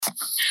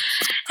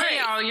Hey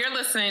y'all, you're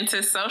listening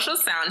to Social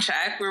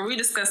Soundtrack, where we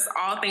discuss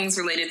all things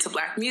related to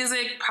Black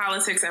music,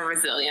 politics, and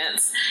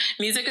resilience.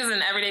 Music is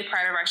an everyday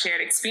part of our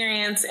shared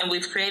experience, and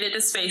we've created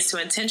this space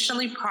to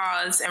intentionally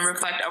pause and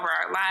reflect over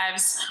our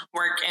lives,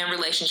 work, and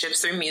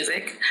relationships through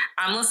music.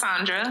 I'm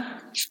Lysandra.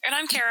 And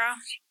I'm Kara.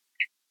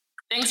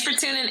 Thanks for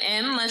tuning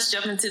in. Let's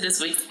jump into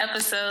this week's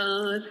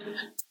episode.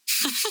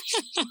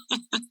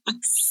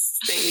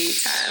 Stay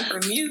time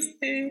for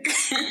music.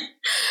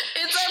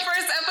 It's our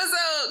first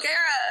episode, Kara.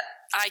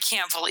 I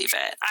can't believe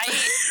it. I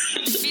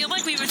feel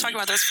like we've been talking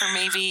about this for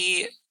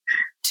maybe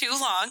too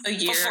long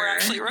before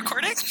actually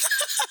recording.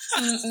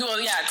 Well,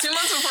 yeah, 2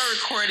 months before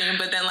recording,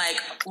 but then like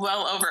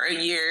well over a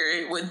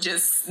year with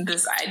just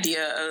this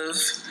idea of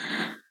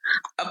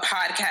a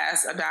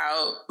podcast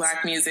about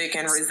Black music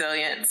and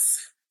resilience.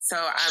 So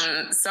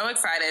I'm so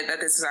excited that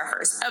this is our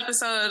first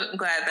episode. I'm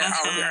glad that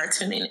all of you are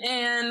tuning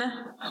in.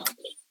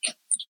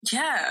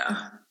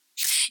 Yeah.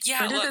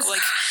 Yeah, look,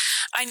 like,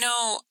 I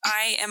know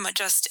I am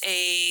just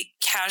a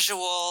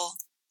casual,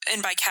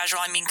 and by casual,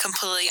 I mean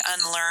completely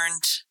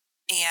unlearned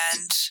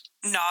and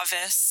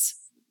novice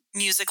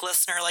music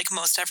listener like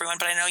most everyone,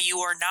 but I know you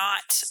are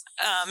not.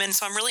 And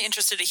so I'm really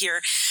interested to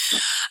hear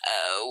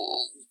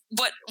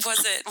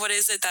what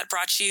is it that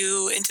brought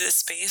you into this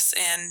space?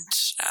 And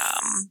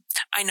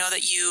I know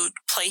that you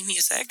play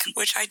music,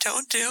 which I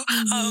don't do.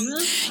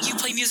 You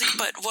play music,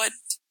 but what...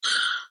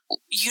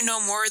 You know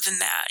more than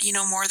that. You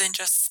know more than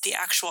just the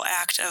actual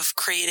act of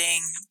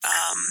creating.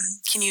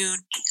 Can you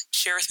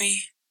share with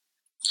me?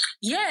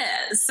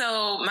 Yeah.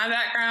 So my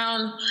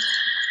background,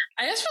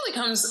 I guess,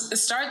 really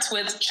starts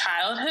with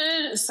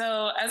childhood.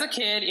 So as a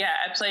kid,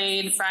 I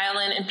played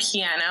violin and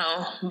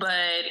piano,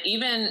 but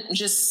even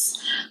just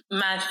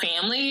my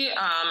family,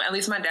 at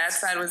least my dad's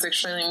side, was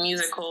extremely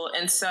musical.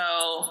 And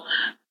so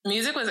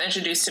music was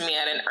introduced to me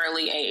at an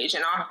early age,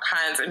 and all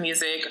kinds of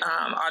music,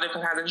 all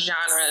different kinds of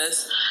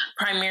genres.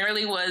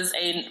 Primarily was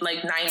a like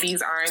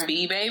 90s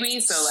R&B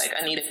baby. So like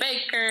Anita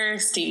Baker,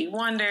 Stevie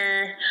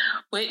Wonder,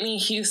 Whitney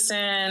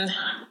Houston,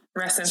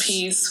 rest in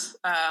peace,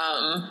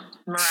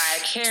 Mariah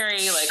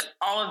Carey, like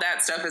all of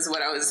that stuff is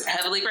what I was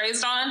heavily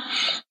raised on.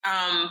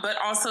 But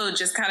also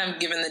just kind of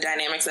given the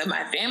dynamics of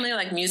my family,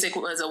 like music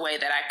was a way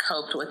that I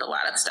coped with a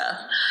lot of stuff.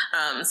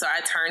 So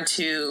I turned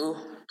to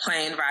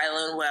playing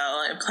violin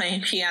well and playing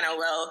piano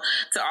well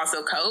to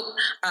also cope,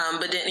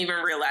 but didn't even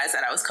realize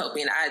that I was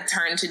coping. I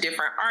turned to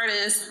different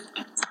artists,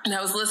 and I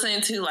was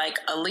listening to like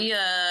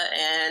Aaliyah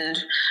and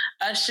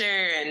Usher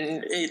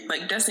and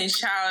like Destiny's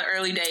Child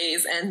early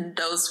days, and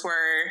those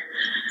were...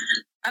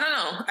 I don't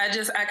know.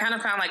 I kind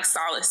of found like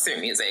solace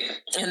through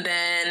music. And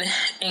then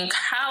in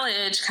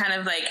college, kind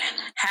of like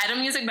had a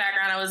music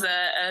background. I was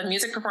a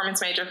music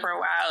performance major for a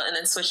while, and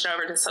then switched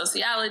over to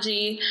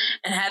sociology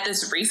and had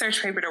this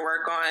research paper to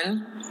work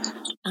on,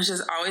 which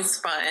is always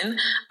fun,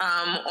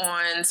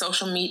 on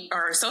social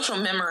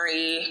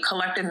memory,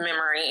 collective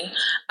memory.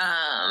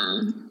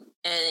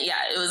 And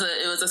yeah, it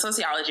was a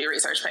sociology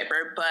research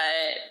paper, but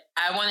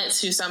I wanted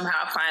to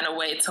somehow find a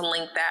way to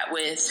link that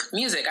with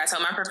music. I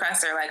told my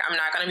professor, like, I'm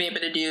not going to be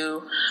able to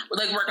do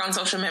like work on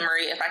social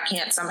memory if I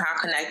can't somehow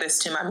connect this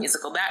to my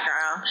musical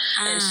background.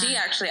 And she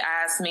actually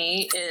asked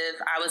me if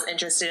I was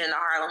interested in the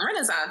Harlem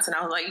Renaissance, and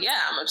I was like, yeah,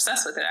 I'm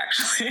obsessed with it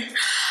actually.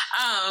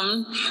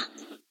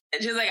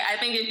 Just like, I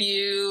think if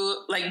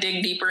you like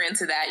dig deeper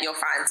into that, you'll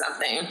find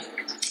something.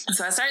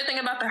 So I started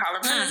thinking about the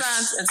Harlem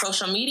Renaissance and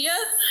social media,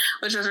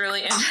 which was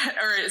really,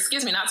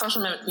 not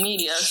social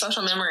media,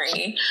 social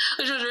memory,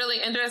 which was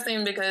really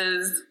interesting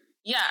because,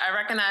 I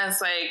recognize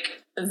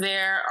like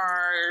there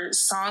are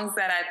songs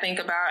that I think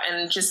about,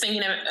 and just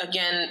thinking of,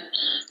 again,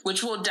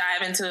 which we'll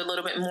dive into a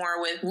little bit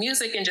more with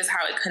music and just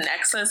how it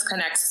connects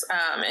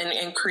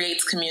and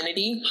creates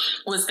community,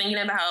 was thinking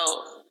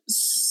about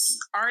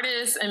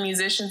artists and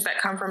musicians that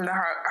come from the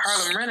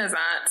Harlem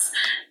Renaissance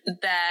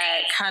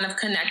that kind of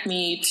connect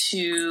me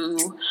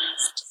to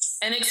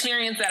an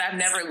experience that I've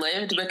never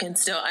lived but can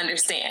still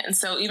understand.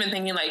 So even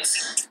thinking like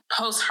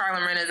post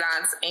Harlem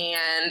Renaissance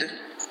and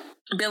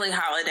Billie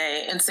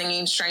Holiday and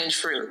singing Strange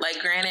Fruit. Like,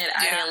 granted,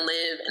 I didn't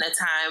live in a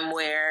time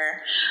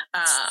where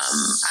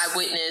I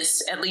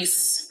witnessed at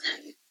least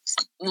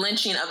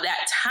lynching of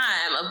that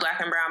time of Black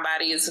and brown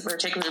bodies,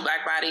 particularly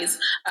Black bodies.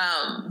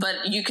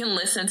 But you can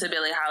listen to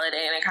Billie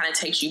Holiday and it kind of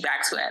takes you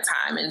back to that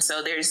time. And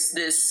so there's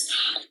this,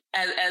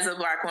 as a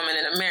Black woman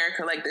in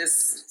America, like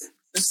this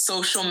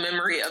social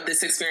memory of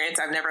this experience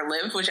I've never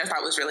lived, which I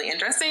thought was really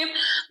interesting.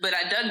 But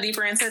I dug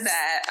deeper into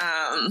that,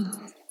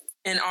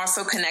 and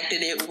also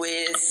connected it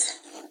with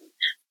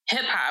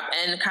hip hop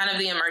and kind of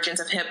the emergence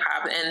of hip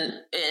hop,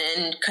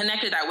 and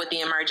connected that with the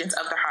emergence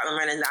of the Harlem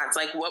Renaissance.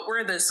 Like, what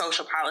were the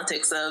social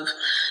politics of,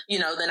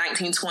 the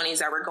 1920s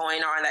that were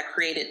going on that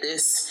created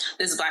this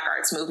Black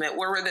arts movement?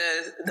 What were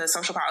the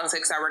social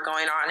politics that were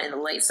going on in the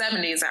late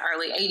 70s and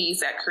early 80s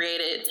that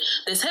created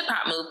this hip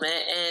hop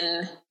movement?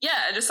 And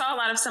I just saw a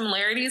lot of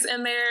similarities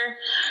in there.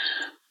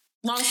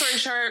 long story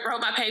short, wrote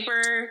my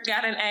paper,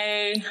 got an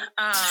A,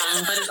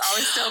 but it's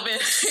always still been,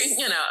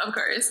 of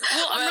course.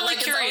 Well, I'm really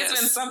curious.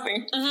 It's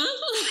always been something.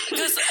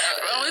 Because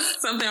always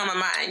something on my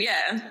mind.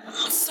 Yeah.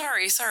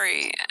 Sorry.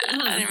 I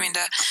didn't mean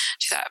to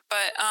do that,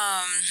 but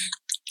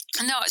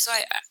no. So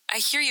I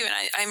hear you,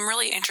 and I'm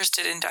really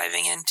interested in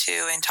diving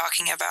into and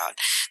talking about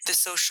the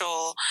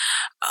social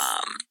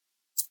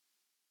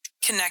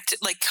connected,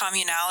 like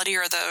communality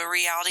or the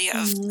reality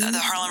of the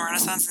Harlem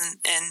Renaissance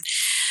and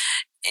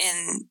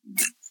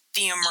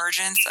the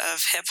emergence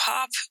of hip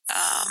hop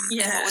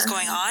and what was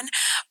going on.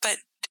 But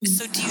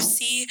so do you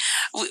see,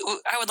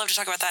 I would love to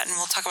talk about that, and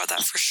we'll talk about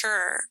that for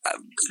sure,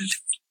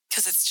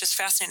 because it's just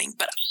fascinating.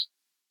 But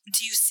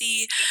do you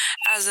see,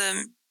 as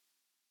a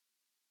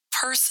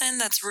person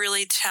that's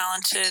really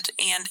talented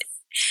and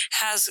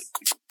has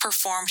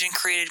performed and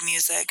created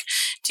music,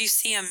 do you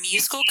see a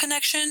musical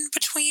connection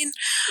between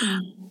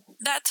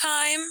that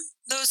time,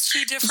 those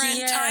two different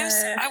times?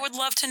 I would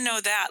love to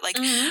know that, like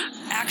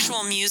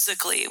actual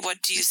musically,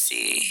 what do you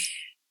see?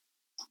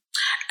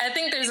 I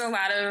think there's a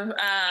lot of,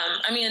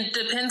 it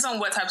depends on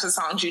what types of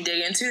songs you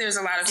dig into. There's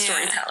a lot of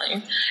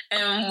storytelling.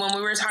 And when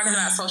we were talking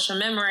about social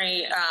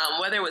memory,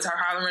 whether it was our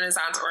Harlem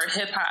Renaissance or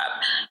hip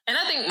hop, and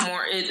I think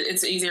more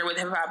it's easier with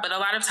hip hop, but a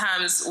lot of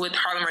times with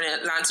Harlem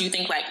Renaissance, you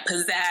think like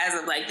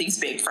pizzazz of like these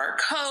big fur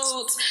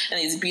coats and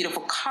these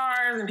beautiful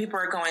cars, and people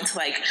are going to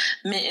like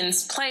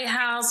Minton's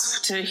Playhouse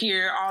to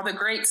hear all the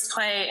greats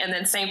play. And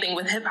then same thing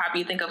with hip hop,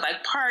 you think of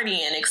like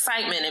party and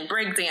excitement and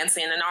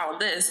breakdancing and all of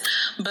this,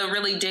 but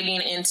really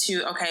digging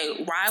into, okay,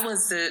 why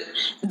was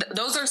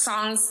those are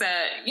songs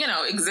that,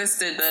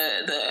 existed,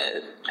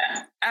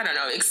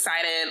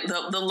 excited,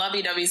 the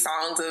lovey-dovey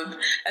songs of,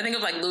 I think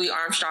of like Louis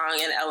Armstrong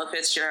and Ella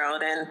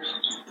Fitzgerald and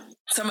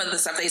some of the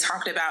stuff they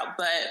talked about,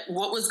 but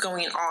what was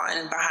going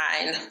on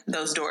behind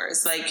those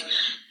doors? Like,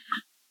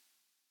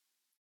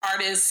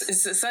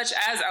 artists such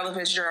as Ella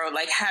Fitzgerald,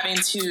 like having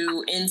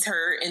to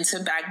enter into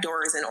back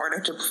doors in order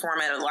to perform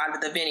at a lot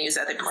of the venues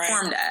that they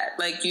performed at.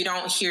 Like, you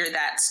don't hear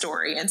that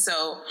story. And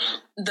so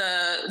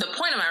the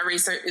point of my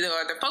research, or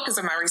the focus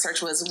of my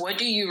research, was, what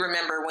do you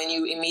remember when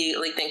you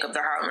immediately think of the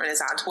Harlem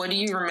Renaissance? What do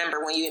you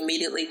remember when you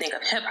immediately think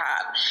of hip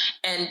hop?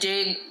 And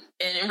dig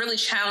and really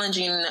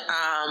challenging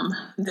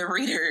the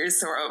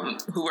readers, or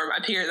who were my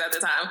peers at the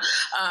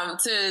time,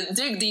 to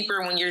dig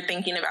deeper when you're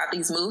thinking about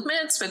these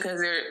movements,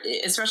 because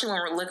especially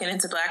when we're looking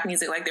into Black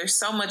music, like there's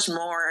so much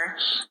more.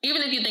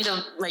 Even if you think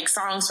of like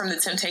songs from the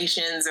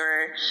Temptations,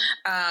 or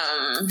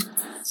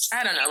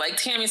like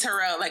Tammy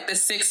Terrell, like the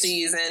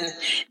 60s, and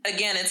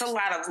again, it's a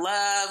lot of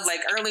love.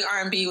 Like early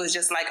R&B was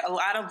just like a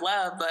lot of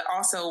love, but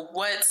also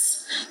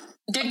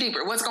dig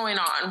deeper. What's going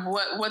on?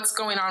 What's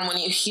going on when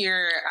you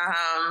hear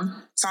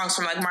songs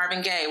from like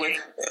Marvin Gaye with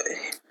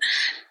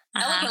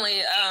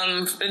eloquently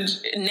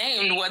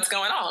named "What's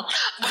Going On"?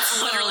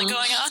 What's literally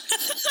going on?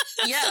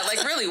 Yeah,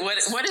 like really,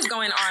 what is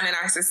going on in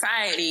our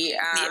society,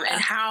 and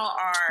how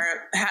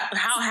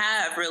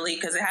have really,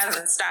 because it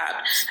hasn't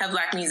stopped, have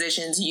Black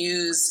musicians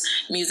used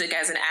music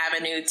as an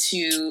avenue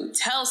to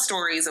tell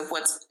stories of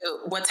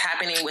what's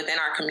happening within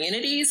our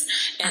communities,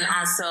 and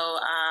also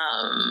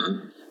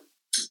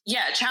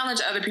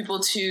challenge other people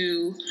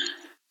to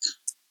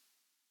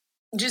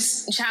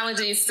just challenge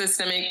these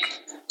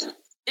systemic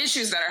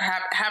issues that are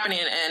happening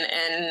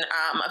and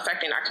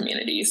affecting our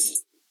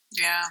communities.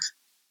 Yeah.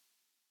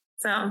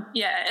 So,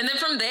 and then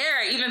from there,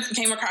 I even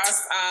came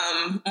across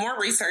more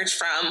research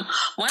from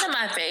one of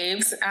my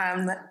faves,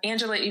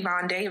 Angela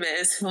Yvonne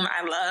Davis, whom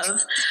I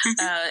love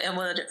and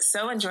would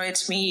so enjoy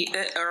to meet,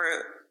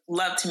 or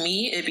love to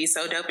meet. It'd be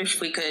so dope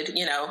if we could,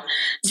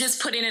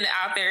 just putting it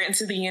out there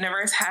into the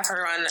universe, have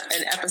her on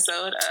an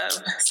episode of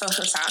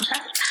Social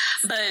Soundtrack.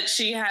 But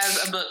she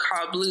has a book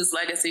called Blues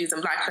Legacies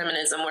and Black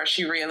Feminism, where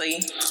she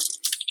really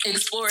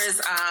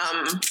explores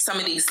some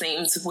of these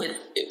themes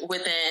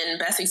within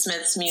Bessie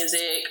Smith's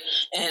music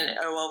and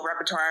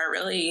repertoire,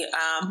 really,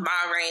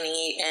 Ma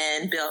Rainey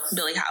and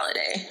Billie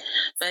Holiday.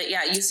 But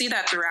you see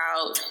that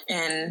throughout,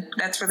 and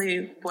that's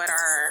really what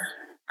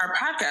our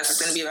podcast is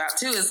going to be about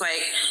too, is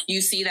like,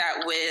 you see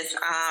that with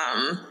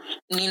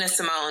Nina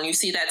Simone, you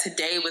see that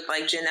today with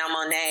like Janelle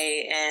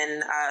Monáe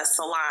and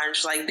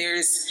Solange. Like,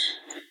 there's,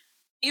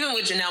 even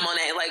with Janelle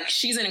Monáe, like,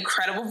 she's an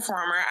incredible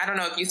performer. I don't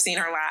know if you've seen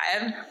her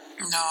live.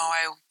 No,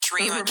 I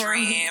dream a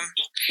dream.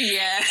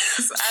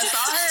 Yes. I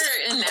saw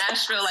her in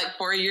Nashville like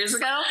 4 years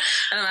ago,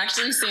 and I'm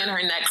actually seeing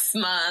her next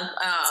month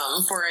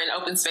for an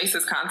Open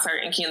Spaces concert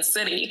in Kansas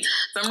City.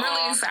 So I'm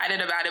really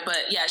excited about it.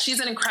 But she's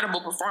an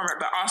incredible performer,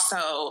 but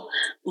also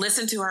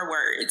listen to her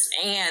words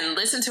in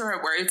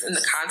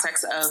the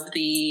context of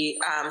the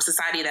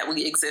society that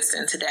we exist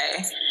in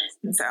today.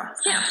 And so,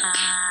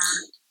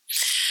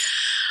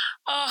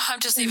 Oh, I'm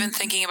just even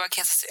thinking about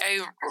Kansas City.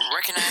 I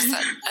recognize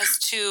that as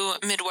two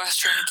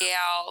Midwestern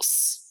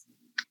gals,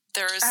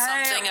 there is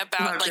something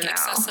about like Janelle.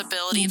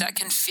 Accessibility that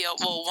can feel,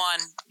 one,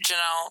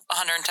 Janelle,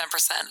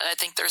 110%. I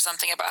think there's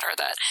something about her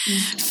that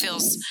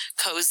feels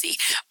cozy,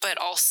 but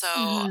also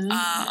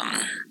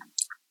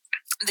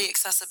the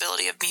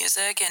accessibility of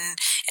music and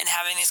and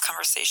having these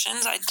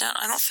conversations I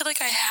don't feel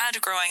like I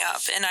had growing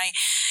up, and I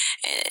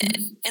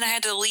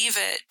had to leave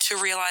it to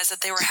realize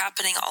that they were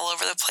happening all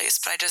over the place,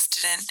 but I just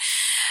didn't.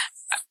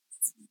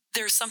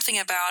 There's something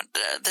about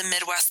the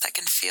Midwest that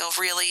can feel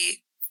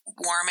really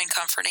warm and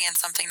comforting, and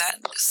something that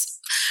is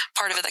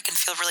part of it that can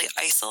feel really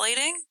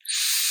isolating.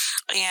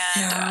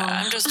 And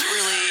I'm just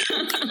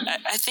really,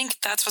 I think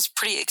that's what's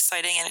pretty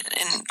exciting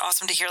and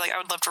awesome to hear. Like, I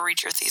would love to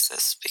read your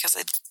thesis, because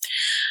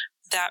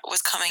that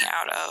was coming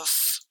out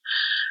of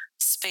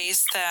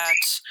space that,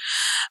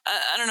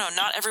 I don't know,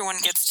 not everyone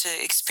gets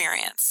to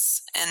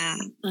experience.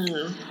 And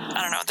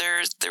I don't know,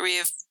 we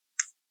have,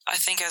 I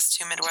think as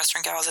two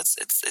Midwestern gals,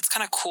 it's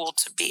kind of cool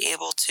to be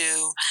able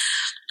to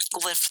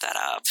lift that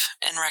up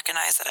and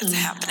recognize that it's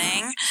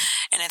happening,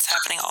 and it's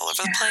happening all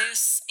over the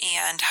place,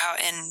 and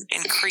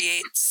and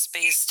create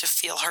space to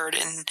feel heard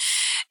and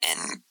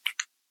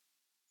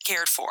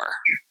cared for.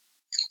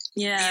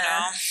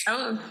 Yeah, you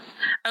know?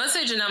 I would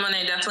say Janelle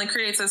Monáe definitely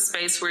creates a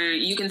space where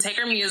you can take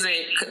her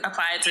music,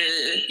 apply it to,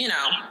 you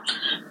know,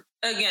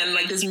 again,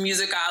 like this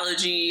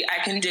musicology,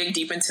 I can dig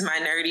deep into my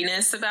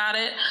nerdiness about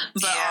it,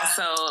 but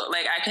also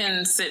like I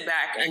can sit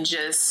back and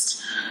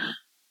just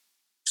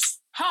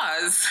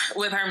pause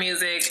with her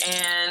music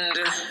and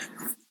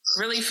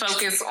really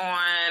focus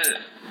on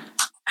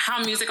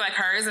how music like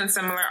hers and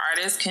similar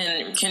artists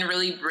can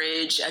really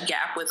bridge a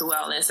gap with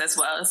wellness as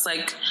well. It's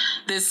like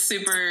this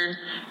super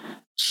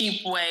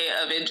cheap way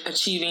of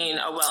achieving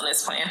a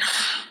wellness plan.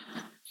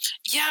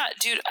 Yeah,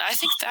 dude, I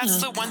think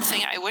that's the one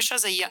thing I wish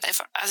as a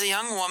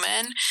young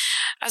woman,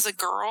 as a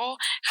girl,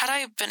 had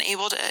I been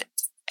able to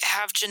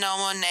have Janelle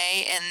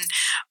Monáe and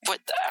what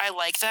I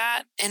like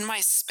that in my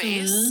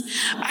space,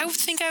 I would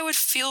think I would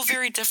feel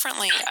very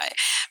differently.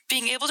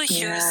 Being able to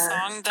hear a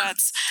song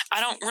that's, I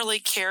don't really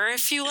care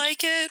if you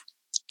like it,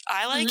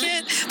 I like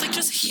it. Like,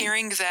 just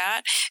hearing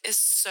that is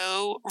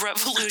so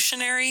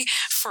revolutionary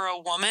for a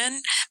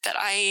woman that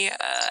I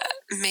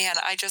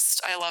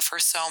love her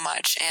so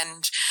much.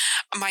 And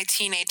my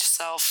teenage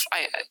self,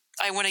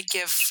 I want to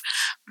give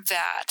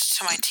that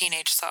to my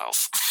teenage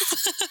self.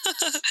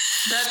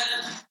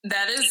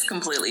 That is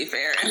completely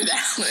fair and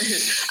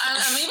valid.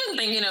 I'm even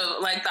thinking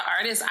of like the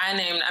artists I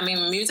named. I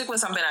mean, music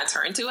was something I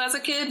turned to as a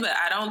kid, but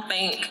I don't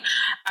think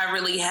I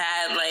really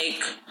had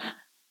like,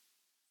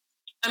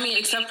 I mean,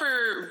 except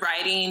for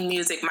writing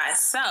music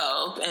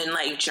myself and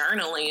like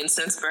journaling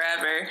since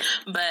forever,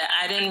 but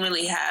I didn't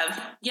really have,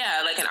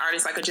 like an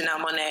artist like a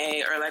Janelle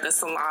Monáe or like a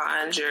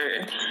Solange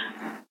or,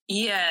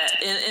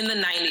 in the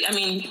 90s. I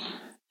mean,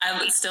 I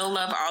would still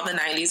love all the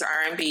 90s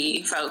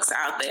R&B folks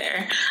out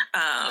there.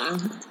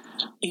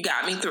 You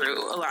got me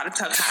through a lot of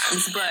tough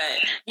times, but,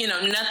 you know,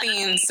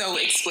 nothing so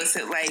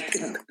explicit like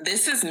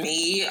this is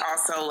me.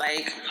 Also,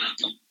 like,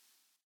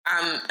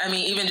 I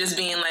mean, even just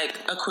being like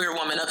a queer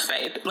woman of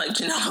faith, like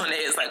Janelle Monáe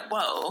is like,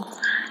 whoa,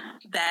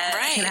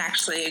 that can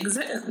actually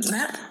exist.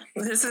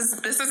 This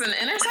is an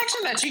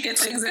intersection that you get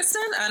to exist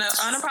in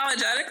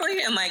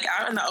unapologetically and like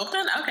out in the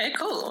open. Okay,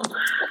 cool.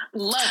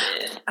 Love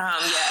it.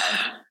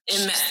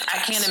 I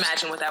can't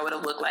imagine what that would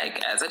have looked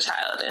like as a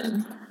child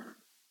and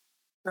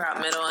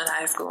throughout middle and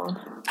high school.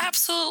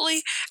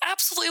 Absolutely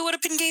would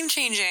have been game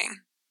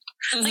changing.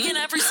 Like in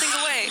every single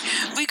way.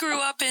 We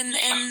grew up in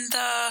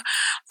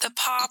the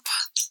pop,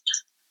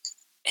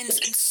 in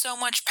so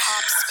much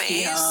pop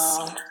space.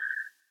 Yeah.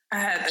 I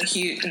had I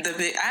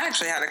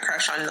actually had a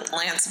crush on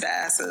Lance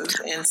Bass of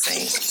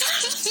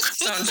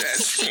NSYNC. Don't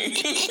judge me.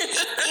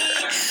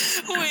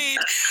 Wait,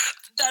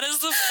 that is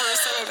the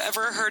first time I've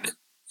ever heard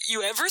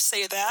you ever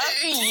say that?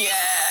 Yeah.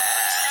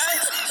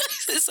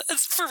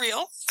 It's for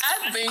real.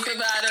 I think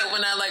about it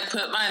when I like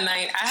put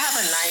I have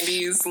a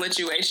 90s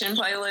lituation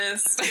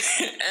playlist,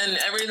 and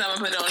every time I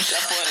put it on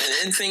shuffle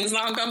and NSYNC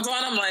song comes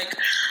on, I'm like,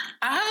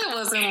 I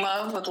was in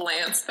love with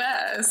Lance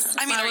Bass.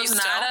 I mean, I was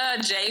not a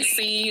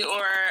JC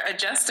or a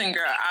Justin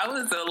girl. I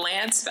was a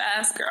Lance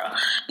Bass girl.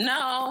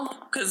 No,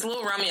 because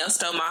Lil Romeo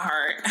stole my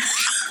heart.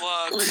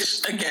 Look.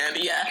 Which, again,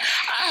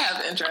 I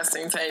have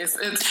interesting tastes.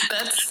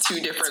 That's two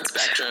different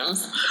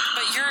spectrums.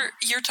 But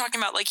you're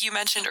talking about, like you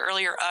mentioned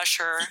earlier,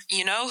 Usher.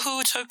 You know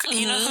who took,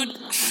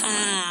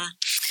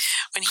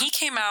 when he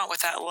came out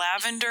with that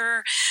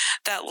lavender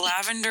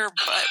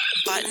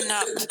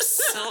button-up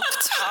silk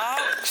top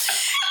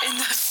in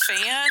the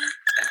fan.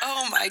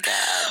 Oh my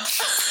God.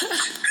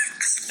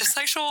 A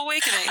sexual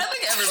awakening. I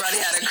think everybody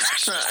had a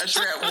crush on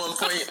Usher at one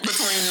point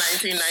between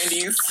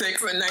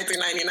 1996 and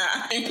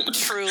 1999.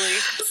 Truly.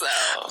 So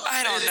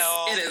I don't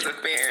know. It is a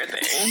fair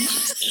thing.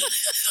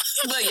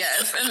 But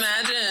yes,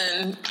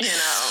 imagine,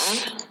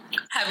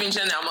 having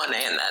Janelle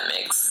Monáe in that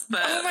mix.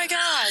 But oh my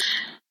God.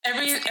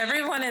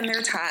 Everyone in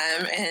their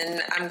time,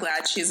 and I'm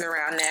glad she's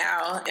around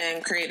now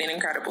and creating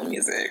incredible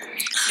music.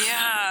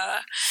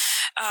 Yeah.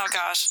 Oh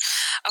gosh,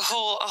 a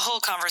whole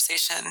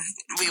conversation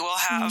we will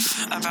have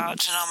about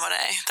Janelle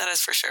Monáe. That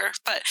is for sure.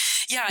 But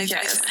yeah, I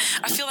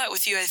feel that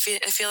with you. I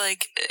feel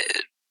like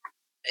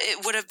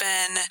it would have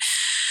been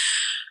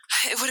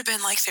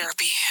like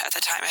therapy at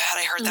the time had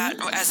I heard that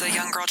as a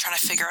young girl trying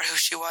to figure out who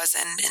she was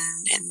and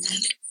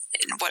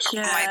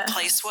my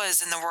place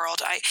was in the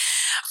world. I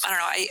don't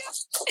know.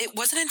 It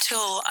wasn't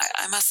until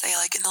I must say,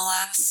 like in the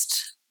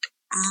last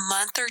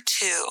month or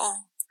two,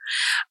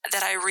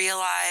 that I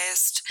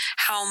realized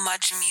how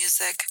much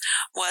music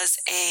was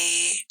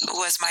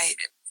my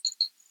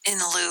in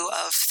lieu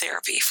of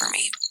therapy for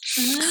me.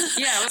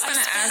 Mm-hmm. Yeah, I was going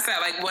to ask that.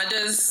 Like,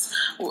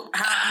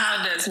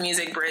 how does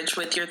music bridge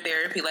with your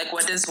therapy? Like,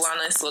 what does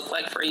wellness look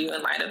like for you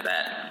in light of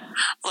that?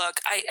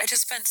 Look, I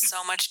just spent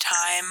so much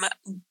time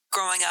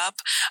growing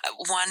up.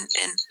 One,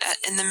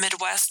 in the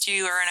Midwest,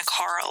 you are in a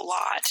car a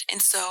lot.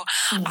 And so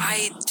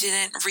I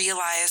didn't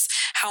realize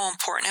how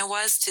important it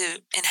was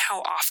and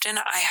how often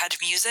I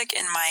had music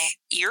in my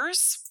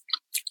ears.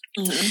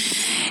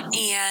 Mm-hmm.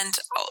 And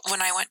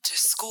when I went to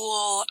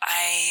school,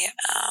 I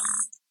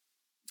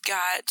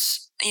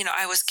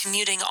I was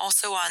commuting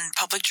also on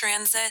public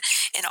transit,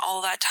 and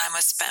all that time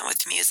was spent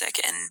with music.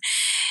 And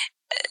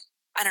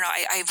I don't know,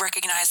 I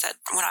recognize that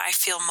when I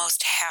feel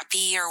most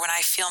happy, or when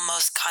I feel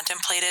most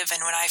contemplative,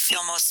 and when I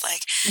feel most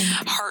like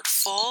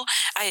heartful,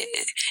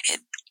 it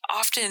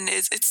often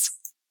it's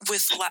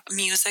with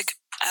music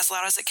as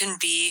loud as it can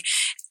be,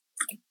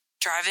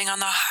 driving on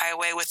the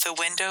highway with the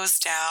windows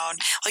down.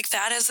 Like,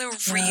 that is a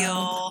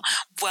real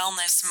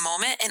wellness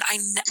moment. And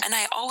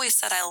I always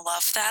said I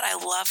love that. I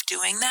love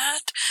doing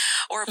that,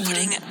 or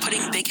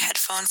putting big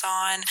headphones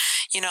on,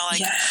 like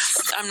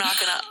yes.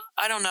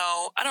 I don't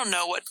know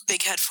what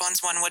big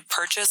headphones one would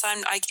purchase.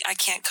 I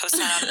can't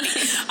co-sign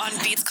on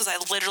Beats, because I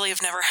literally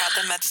have never had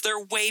them. They're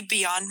way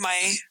beyond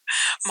my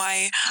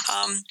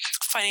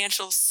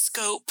financial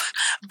scope.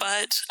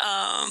 But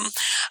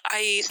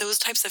those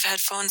types of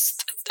headphones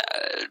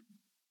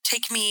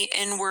take me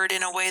inward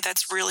in a way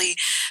that's really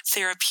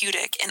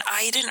therapeutic. And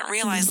I didn't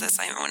realize this.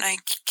 When I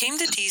came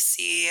to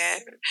DC,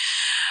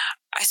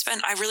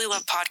 I really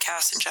love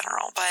podcasts in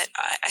general, but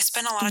I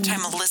spent a lot of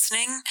time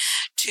listening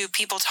to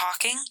people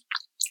talking,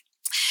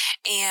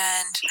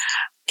 and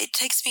it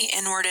takes me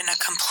inward in a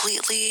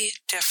completely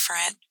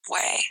different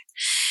way,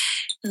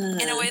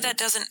 in a way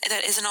that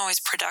isn't always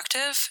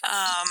productive.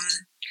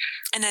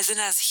 And isn't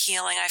as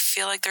healing. I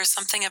feel like there's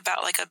something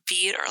about like a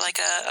beat or like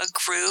a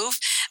groove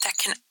that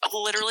can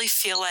literally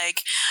feel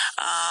like,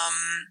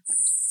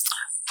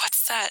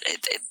 what's that?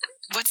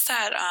 What's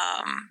that?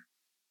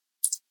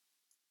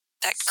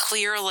 That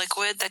clear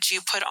liquid that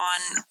you put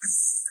on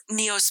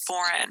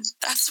Neosporin.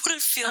 That's what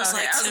it feels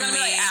like to me.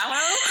 Like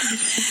aloe?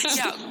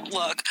 Yeah,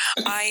 look,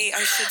 I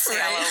should say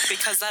aloe,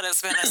 because that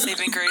has been a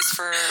saving grace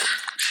for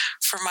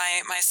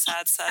my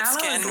sad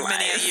skin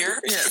many a year.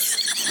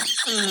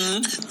 Yes.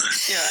 Mm-hmm.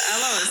 Yeah,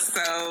 aloe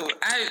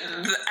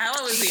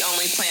is the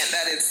only plant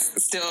that is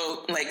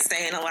still like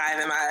staying alive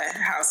in my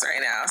house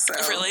right now. So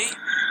really?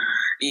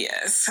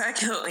 Yes, I've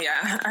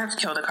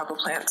killed a couple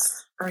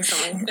plants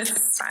recently.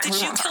 It's fine.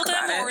 Did you kill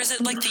them, or is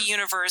it like the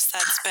universe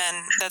that's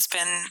been Let's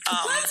blame it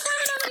on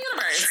the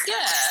universe. Yeah,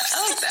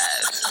 I like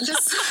that.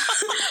 Just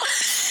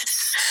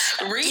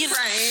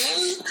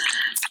reframe.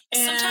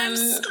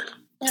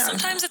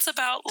 Sometimes it's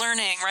about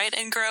learning, right?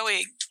 And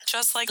growing,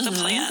 just like the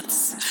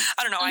plants.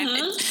 I don't know.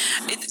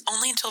 It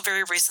only until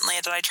very recently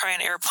did I try an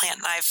air plant,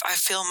 and I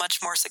feel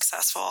much more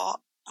successful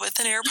with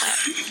an air plant,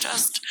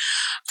 just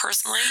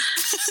personally.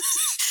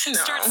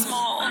 Start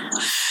small.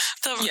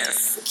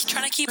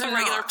 Trying to keep a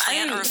regular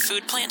plant or a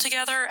food plant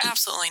together?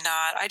 Absolutely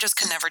not. I just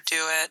can never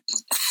do it.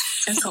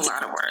 It's a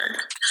lot of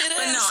work.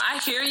 But no, I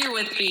hear you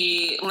with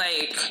the,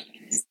 like,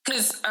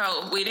 because,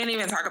 we didn't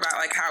even talk about,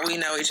 like, how we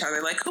know each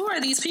other. Like, who are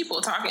these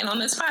people talking on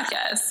this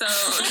podcast? So,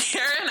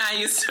 Kara and I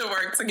used to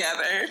work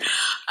together.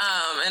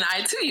 And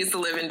I, too, used to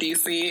live in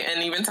D.C.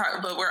 and even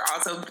talk, but we're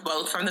also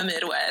both from the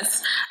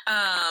Midwest.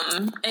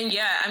 And,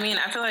 yeah, I mean,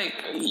 I feel like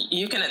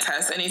you can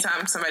attest.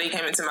 Anytime somebody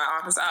came into my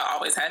office, I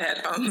always had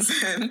headphones.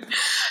 And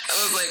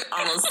I was, like,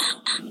 almost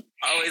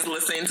always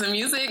listening to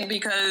music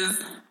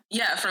because...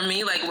 Yeah, for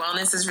me, like,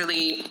 wellness is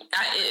really,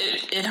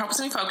 it helps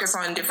me focus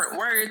on different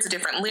words,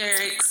 different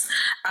lyrics,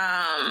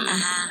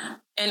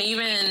 and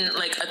even,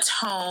 like, a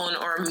tone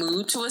or a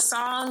mood to a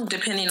song,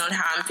 depending on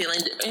how I'm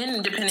feeling,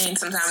 and depending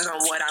sometimes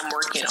on what I'm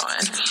working on.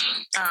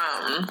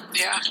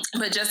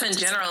 But just in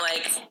general,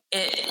 like,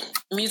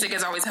 music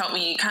has always helped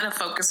me kind of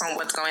focus on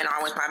what's going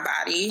on with my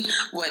body,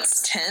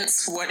 what's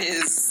tense, what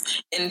is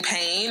in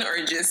pain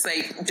or just,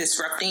 like,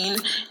 disrupting,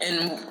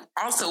 and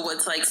also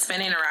what's, like,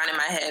 spinning around in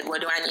my head.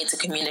 What do I need to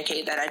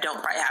communicate that I don't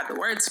quite have the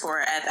words for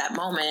at that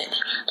moment?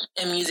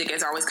 And music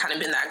has always kind of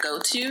been that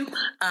go-to.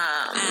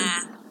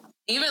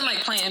 Even, like,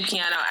 playing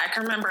piano, I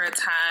can remember a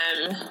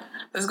time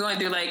I was going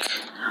through, like,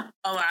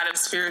 a lot of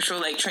spiritual,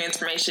 like,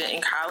 transformation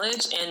in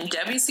college, and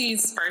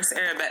Debussy's first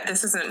Arabesque,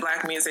 this isn't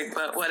Black music,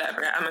 but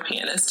whatever, I'm a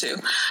pianist, too.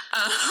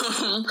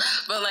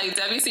 But, like,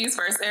 Debussy's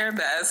first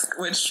Arabesque,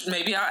 which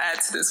maybe I'll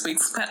add to this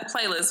week's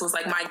playlist, was,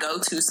 like, my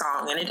go-to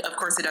song, and of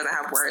course it doesn't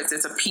have words,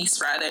 it's a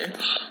piece, rather,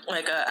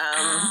 like a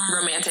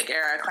romantic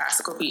era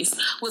classical piece,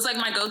 was, like,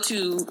 my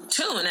go-to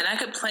tune, and I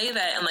could play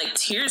that, and, like,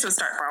 tears would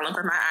start falling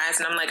from my eyes,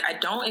 and I'm like, I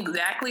don't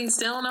exactly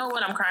still know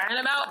what I'm crying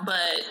about,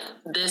 but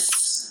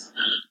this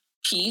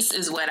peace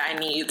is what I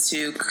need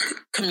to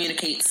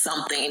communicate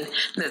something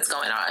that's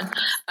going on.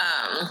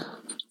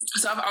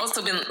 So I've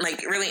also been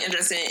like really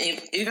interested in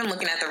even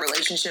looking at the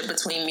relationship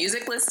between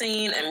music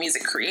listening and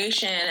music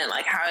creation and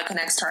like how it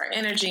connects to our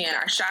energy and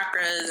our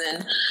chakras.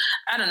 And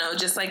I don't know,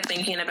 just like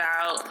thinking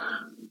about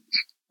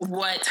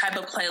what type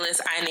of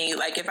playlist I need.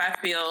 Like if I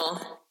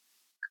feel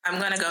I'm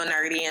going to go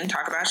nerdy and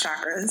talk about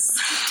chakras.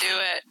 Do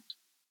it.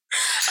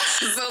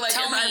 So like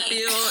I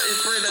feel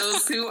for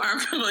those who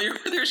aren't familiar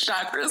with your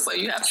chakras, so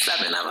you have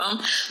 7 of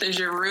them. There's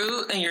your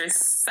root and your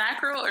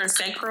sacral or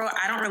sacral.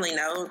 I don't really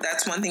know.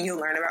 That's one thing you'll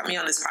learn about me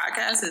on this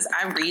podcast is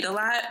I read a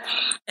lot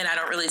and I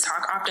don't really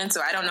talk often.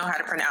 So I don't know how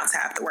to pronounce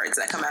half the words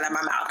that come out of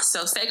my mouth.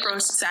 So sacral,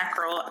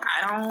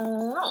 I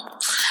don't know.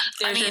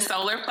 There's your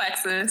solar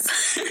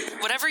plexus.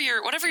 whatever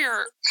your,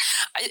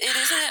 it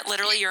isn't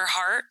literally your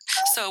heart.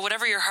 So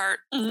whatever your heart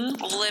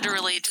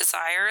literally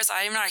desires,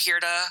 I'm not here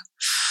to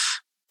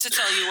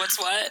tell you what's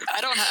what.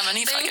 I don't have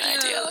any fucking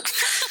idea.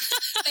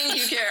 Thank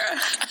you, Kara.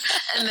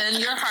 And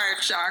then your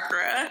heart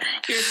chakra,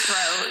 your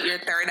throat, your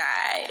third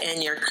eye,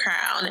 and your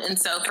crown. And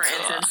so, for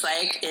instance,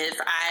 like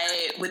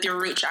with your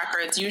root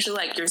chakra, it's usually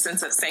like your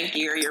sense of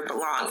safety or your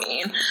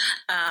belonging.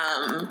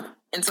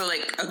 And so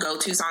like a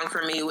go-to song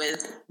for me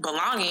with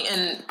belonging.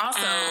 And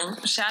also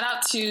shout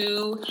out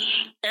to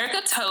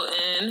Erica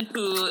Toten,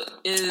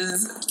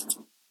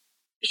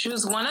 she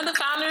was one of the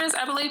founders,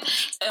 I believe,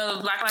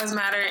 of Black Lives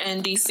Matter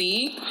in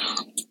DC.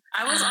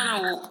 I was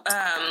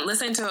on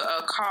listening to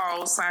a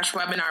call /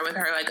 webinar with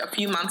her like a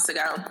few months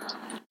ago.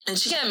 And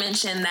she had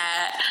mentioned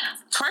that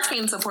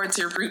twerking supports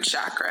your root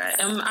chakra.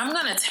 And I'm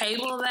going to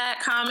table that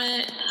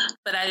comment,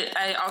 but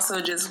I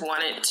also just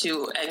wanted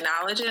to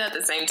acknowledge it at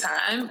the same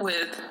time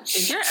with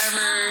if you're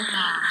ever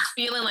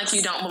feeling like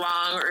you don't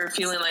belong or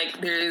feeling like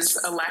there's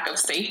a lack of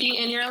safety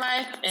in your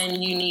life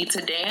and you need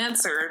to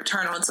dance or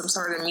turn on some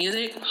sort of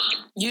music,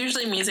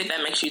 usually music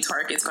that makes you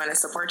twerk is going to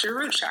support your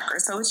root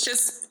chakra. So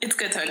it's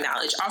good to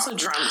acknowledge. Also,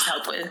 drums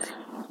help with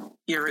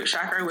your root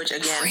chakra, which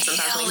again,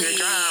 sometimes when you hear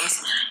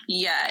drums,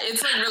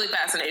 it's like really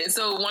fascinating.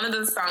 So one of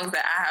the songs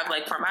that I have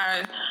like for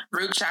my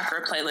root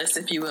chakra playlist,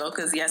 if you will,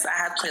 because yes, I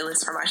have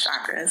playlists for my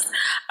chakras,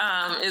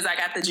 is I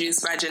Got the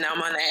Juice by Janelle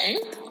Monáe,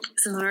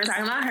 since we were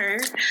talking about her.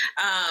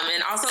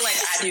 And also like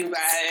I Do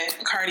by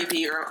Cardi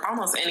B, or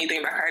almost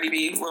anything by Cardi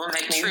B will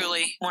make me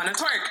truly want to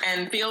twerk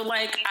and feel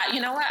like,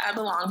 you know what, I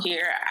belong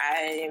here.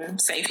 I'm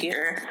safe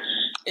here.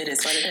 It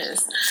is what it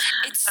is.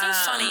 It's so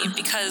funny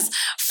because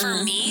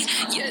for me,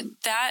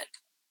 that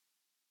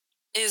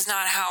is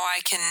not how I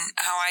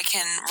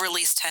can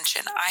release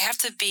tension. I have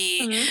to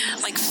be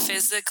like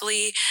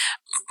physically,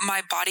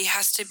 my body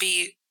has to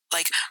be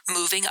like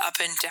moving up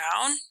and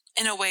down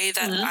in a way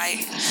that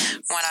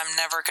when I'm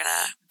never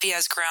gonna be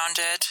as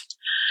grounded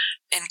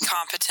and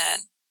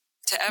competent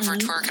to ever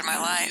twerk in my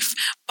life.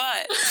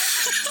 But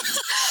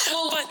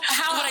what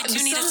I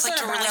do need is like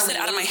to release it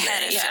out of my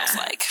head, it feels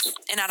like,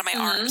 and out of my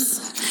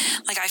arms.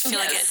 Like I feel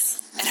like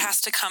it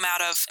has to come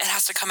out of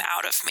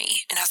me.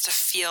 It has to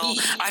feel,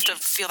 I have to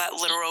feel that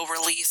literal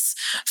release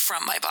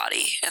from my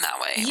body in that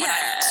way. Yeah. When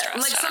I'm stressed,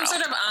 like some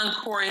sort of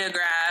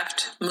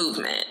unchoreographed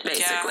movement,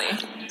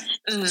 basically.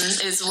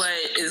 Is what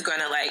is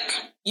going to like,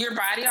 your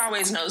body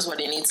always knows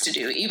what it needs to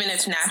do. Even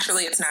if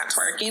naturally it's not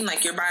twerking,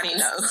 like your body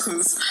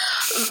knows.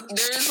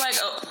 There's like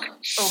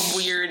a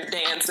weird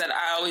dance that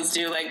I always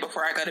do like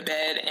before I go to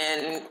bed.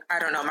 And I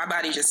don't know, my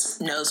body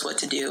just knows what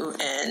to do.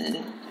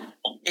 And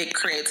it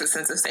creates a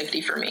sense of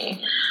safety for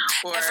me.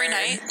 Every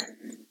night?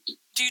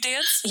 Do you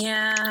dance?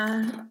 Yeah,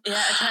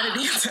 I try to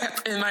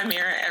dance in my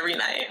mirror every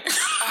night.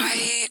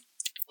 I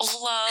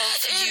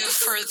love you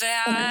for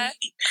that.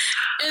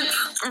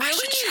 It's really, I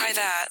should try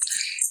that.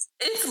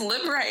 It's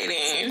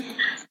liberating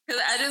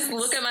because I just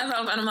look at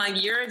myself and I'm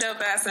like, you're a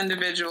dope ass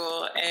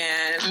individual,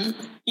 and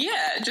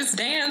just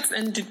dance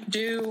and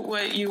do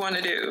what you want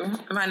to do.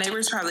 My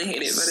neighbors probably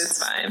hate it, but it's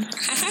fine.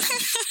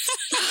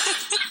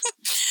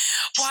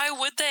 Why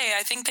would they?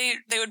 I think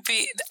they would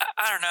be,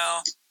 I don't know.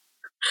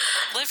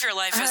 Live your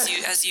life as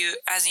you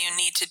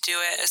need to do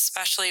it,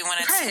 especially when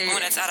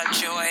it's out of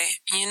joy,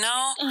 you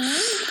know?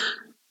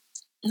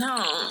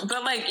 No,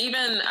 but like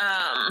even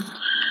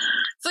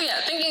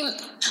thinking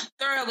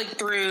thoroughly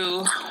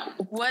through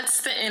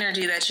what's the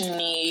energy that you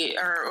need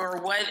or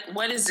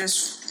what is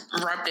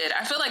disrupted.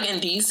 I feel like in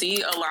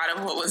DC a lot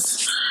of what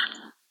was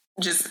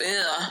just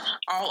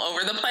all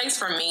over the place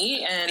for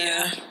me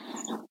and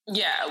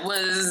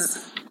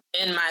was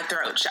in my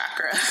throat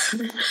chakra.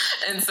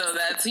 And so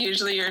that's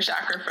usually your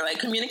chakra for like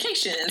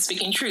communication and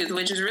speaking truth,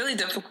 which is really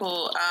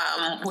difficult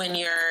when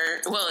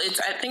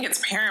I think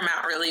it's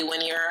paramount really when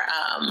you're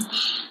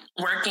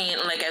working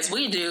like as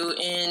we do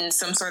in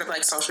some sort of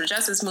like social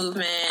justice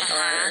movement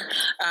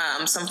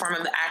or some form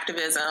of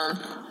activism.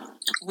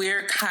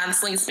 We're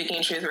constantly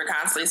speaking truth. We're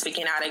constantly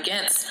speaking out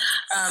against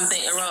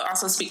things. We're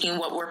also speaking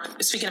about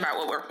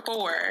what we're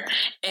for.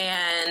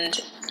 And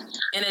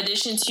in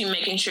addition to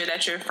making sure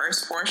that your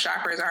first 4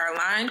 chakras are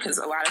aligned, because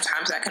a lot of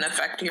times that can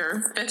affect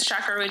your 5th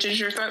chakra, which is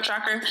your throat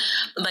chakra.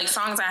 Like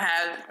songs I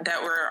had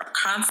that were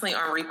constantly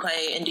on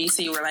replay in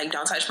DC were like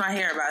Don't Touch My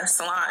Hair by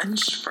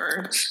Solange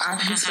for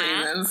obvious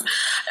reasons.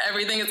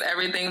 Everything is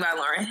Everything by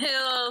Lauryn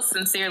Hill.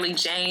 Sincerely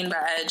Jane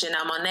by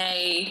Janelle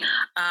Monáe.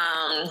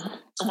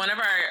 One of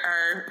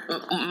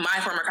my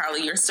former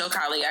colleague, your still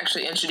colleague,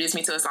 actually introduced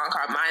me to a song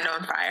called Mind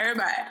on Fire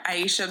by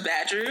Aisha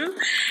Badru.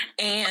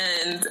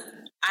 And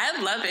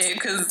I love it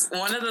because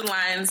one of the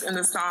lines in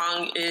the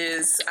song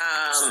is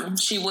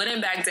she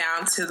wouldn't back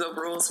down till the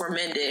rules were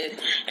mended,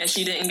 and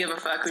she didn't give a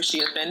fuck who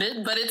she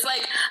offended. But it's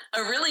like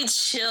a really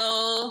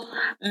chill,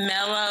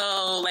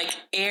 mellow, like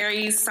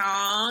airy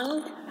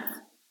song,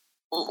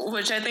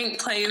 which I think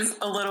plays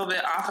a little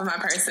bit off of my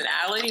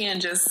personality and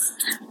just,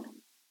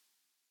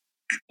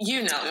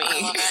 you know me.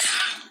 I love it.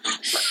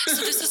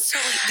 So this is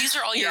totally, these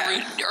are all your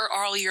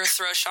all your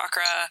throat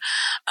chakra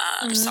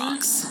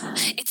songs.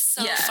 It's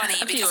so funny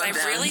because I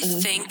really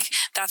think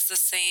that's the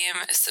same,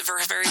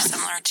 very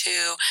similar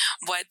to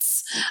what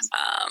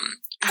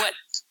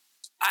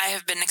I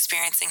have been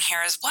experiencing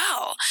here as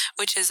well,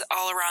 which is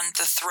all around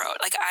the throat.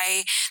 Like did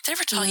I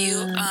ever tell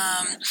you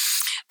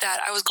that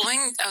I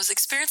was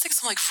experiencing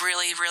some like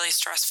really, really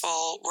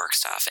stressful work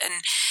stuff. And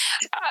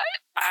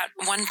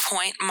at one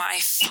point my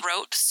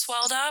throat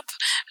swelled up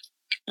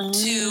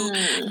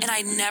and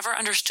I never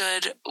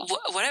understood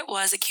what it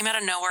was. It came out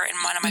of nowhere.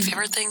 And one of my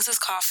favorite things is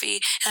coffee.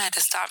 And I had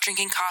to stop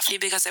drinking coffee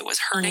because it was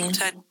hurting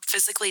to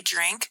physically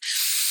drink.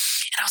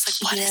 And I was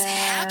like, what is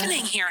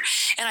happening here?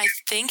 And I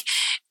think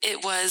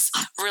it was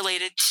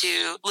related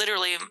to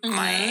literally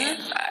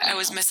I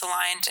was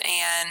misaligned,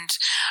 and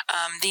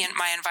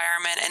my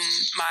environment and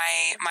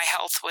my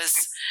health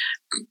was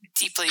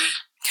deeply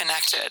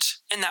connected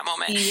in that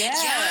moment.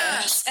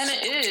 Yes. And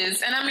it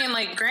is. And I mean,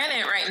 like,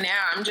 granted, right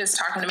now I'm just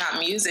talking about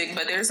music,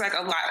 but there's like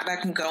a lot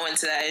that can go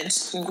into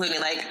that,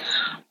 including like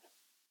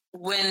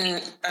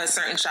when a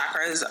certain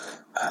chakra is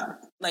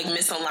like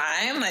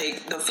misaligned,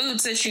 like the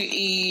foods that you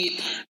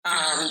eat,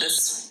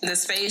 the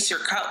space,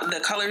 the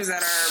colors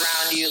that are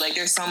around you, like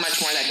there's so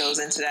much more that goes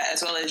into that,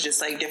 as well as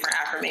just like different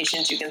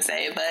affirmations you can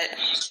say.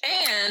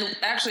 And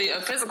actually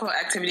a physical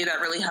activity that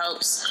really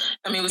helps.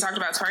 I mean, we talked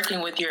about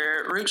twerking with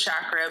your root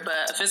chakra,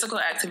 but a physical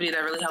activity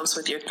that really helps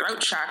with your throat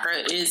chakra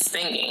is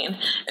singing.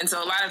 And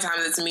so a lot of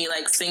times it's me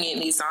like singing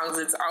these songs.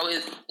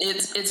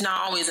 It's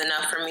not always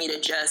enough for me to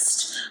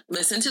just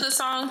listen to the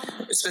song.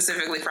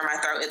 Specifically for my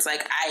throat, it's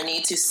like I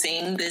need to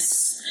sing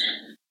this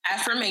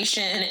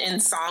affirmation in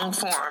song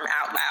form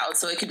out loud.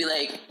 So it could be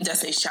like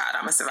Destiny's Child,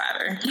 I'm a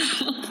survivor.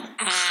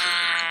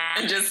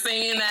 And just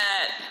singing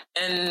that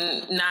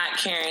and not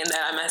caring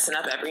that I'm messing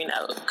up every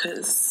note,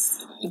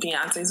 because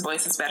Beyonce's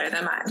voice is better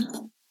than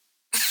mine.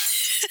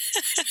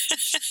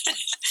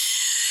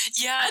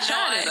 Yeah, I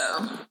tried it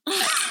though.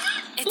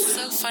 It's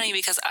so funny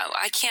because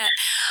I can't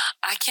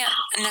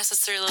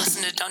necessarily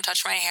listen to Don't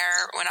Touch My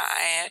Hair when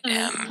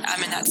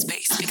I'm in that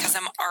space, because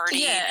I'm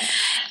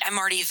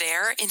already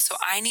there, and so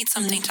I need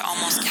something to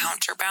almost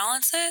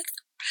counterbalance it.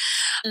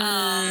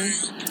 And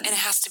it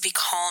has to be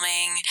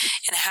calming,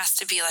 and it has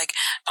to be like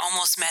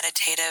almost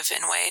meditative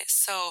in ways.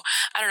 So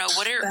I don't know,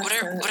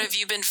 what have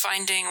you been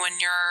finding when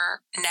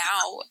you're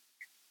now?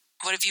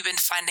 What have you been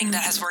finding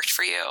that has worked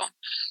for you?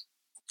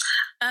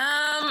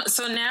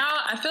 So now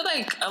I feel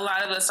like a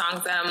lot of the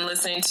songs that I'm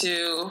listening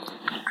to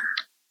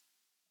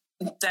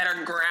that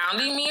are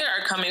grounding me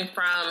are coming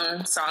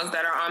from songs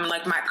that are on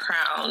like my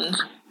crown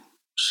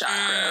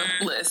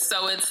chakra list.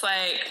 So it's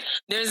like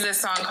there's this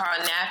song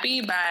called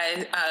Nappy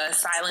by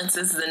Silence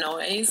is the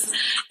Noise,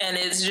 and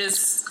it's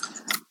just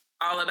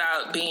all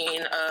about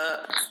being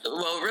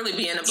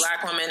being a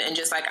Black woman, and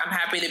just like I'm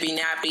happy to be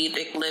nappy,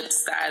 thick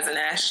lips, thighs, and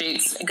ass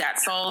cheeks, got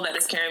soul that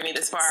has carried me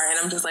this far. And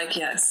I'm just like,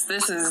 yes,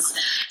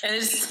 and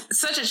it's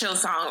such a chill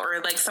song.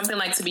 Or like something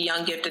like To Be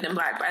Young, Gifted, and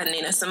Black by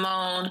Nina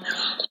Simone,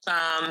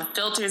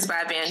 Filters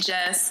by Van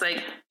Jess,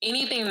 like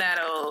anything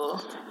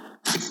that'll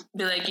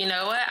be like, you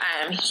know what,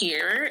 I am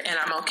here and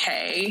I'm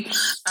okay.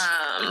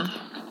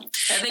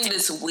 I think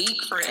this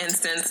week, for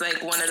instance,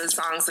 like one of the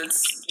songs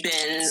that's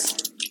been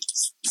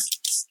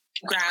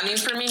grounding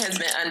for me has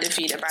been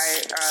Undefeated by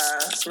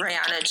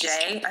Rihanna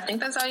J. I think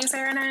that's how you say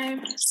her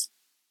name.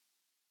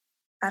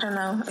 I don't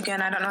know.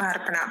 Again, I don't know how to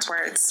pronounce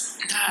words,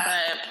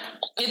 but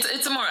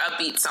it's a more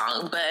upbeat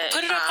song. But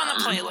put it up on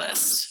the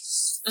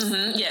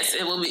playlist. Yes,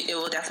 it will be. It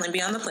will definitely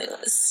be on the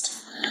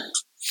playlist.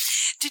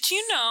 Did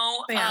you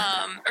know,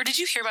 or did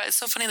you hear about? It's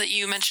so funny that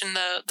you mentioned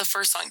the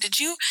first song. Did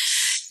you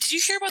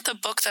hear about the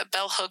book that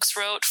Bell Hooks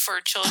wrote for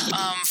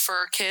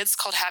for kids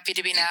called Happy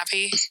to Be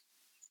Nappy?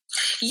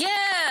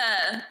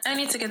 Yeah, I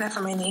need to get that for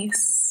my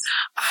niece.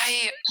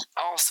 I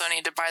also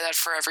need to buy that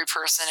for every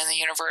person in the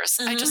universe.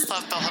 I just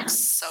love Bell Hooks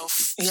so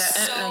and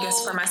I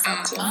guess for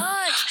myself too.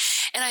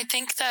 Much. And I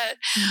think that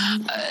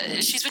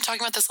she's been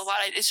talking about this a lot.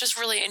 It's just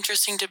really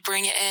interesting to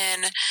bring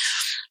in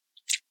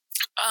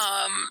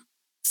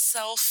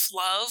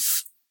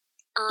self-love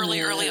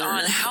early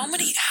on. How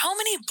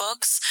many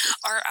books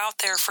are out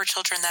there for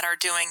children that are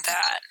doing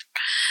that?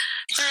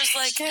 There's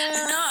like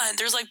none.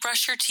 There's like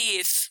brush your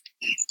teeth.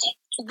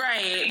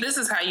 Right. This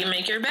is how you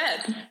make your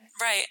bed.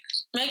 Right.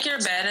 Make your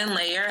bed and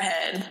lay your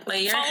head.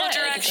 Lay your Follow head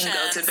directions. and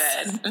go to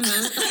bed.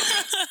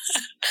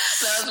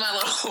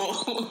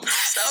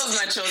 That was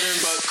my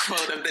children's book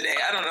quote of the day.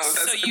 I don't know if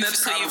that's,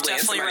 that's probably you've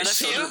definitely read a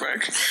few?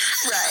 book.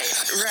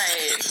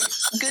 Right.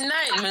 Good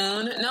night,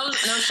 Moon. No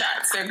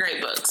shots. They're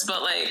great books,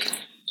 but like,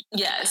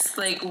 yes,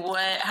 like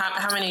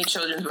how many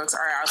children's books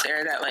are out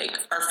there that like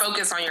are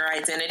focused on your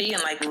identity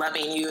and like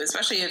loving you,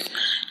 especially if,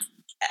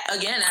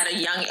 again, at a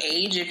young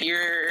age, if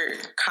you're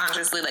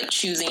consciously like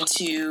choosing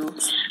to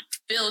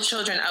fill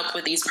children up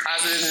with these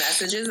positive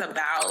messages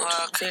about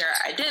their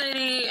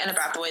identity and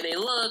about the way they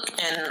look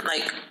and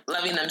like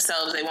loving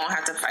themselves, they won't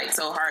have to fight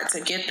so hard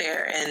to get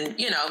there. And,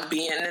 you know,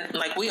 being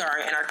like we are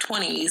in our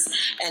 20s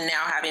and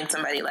now having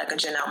somebody like a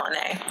Janelle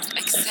Monáe.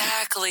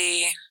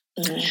 Exactly.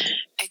 Mm-hmm.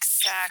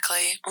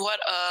 Exactly. What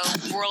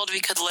a world we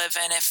could live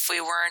in if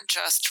we weren't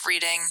just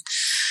reading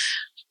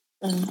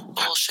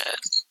bullshit,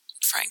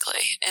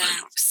 frankly,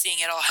 and seeing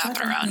it all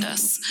happen around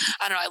us.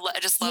 I don't know. I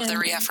just love the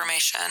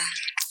reaffirmation.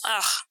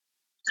 Ugh.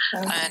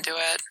 I'm into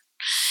it.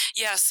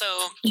 Yeah.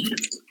 So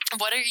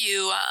what are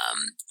you,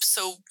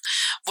 so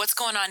what's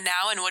going on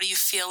now and what do you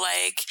feel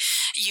like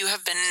you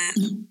have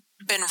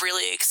been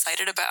really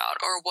excited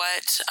about, or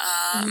what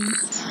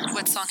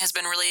song has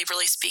been really,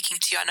 really speaking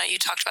to you? I know you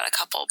talked about a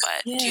couple,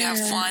 but do you have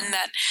one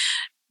that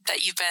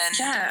you've been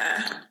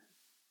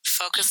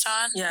focused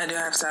on? Yeah, I do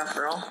have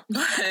several,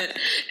 but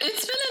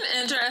it's been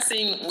an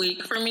interesting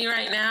week for me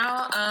right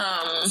now.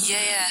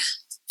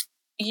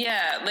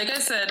 Yeah, like I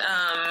said,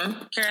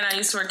 Kara and I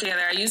used to work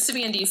together. I used to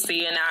be in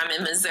DC and now I'm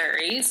in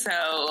Missouri.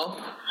 So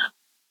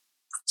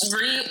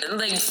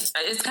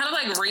it's kind of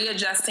like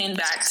readjusting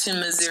back to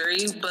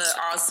Missouri, but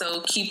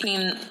also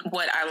keeping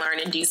what I learned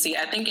in DC.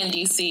 I think in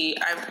DC,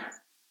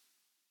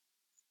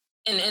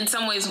 in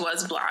some ways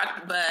was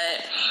blocked,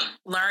 but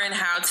learn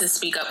how to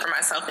speak up for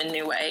myself in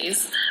new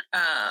ways.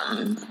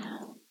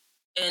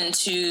 And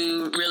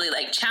to really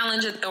like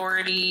challenge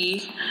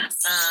authority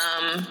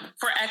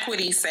for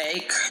equity's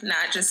sake,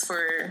 not just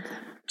for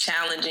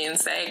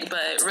challenging's sake,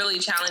 but really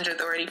challenge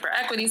authority for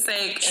equity's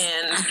sake.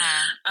 And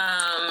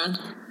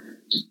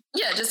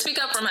just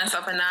speak up for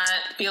myself and not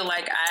feel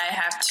like I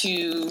have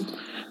to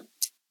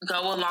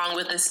go along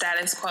with the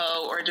status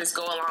quo or just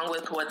go along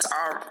with what's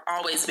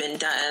always been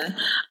done.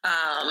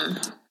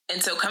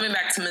 And so coming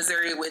back to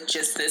Missouri with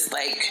just this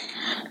like,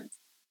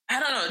 I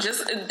don't know,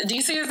 just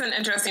DC is an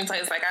interesting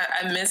place. Like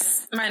I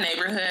miss my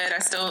neighborhood. I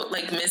still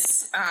like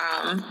miss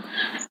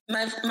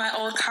my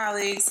old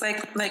colleagues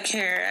like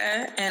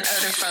Kara and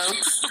other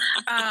folks.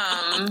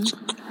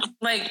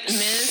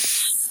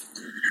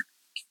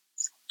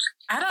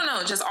 I don't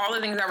know, just all the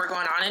things that were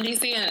going on in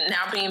DC and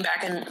now being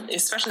back in,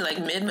 especially like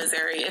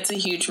mid-Missouri, it's a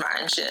huge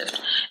mind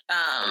shift.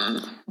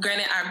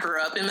 Granted, I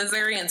grew up in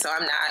Missouri, and so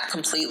I'm not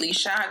completely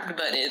shocked,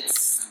 but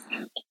it's,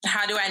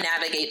 how do I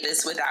navigate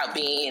this without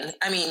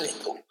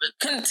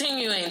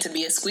continuing to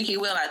be a squeaky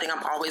wheel? I think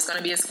I'm always going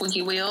to be a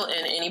squeaky wheel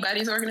in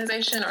anybody's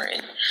organization or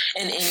in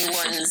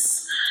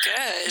anyone's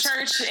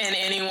church, in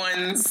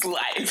anyone's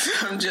life.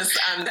 I'm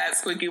that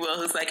squeaky wheel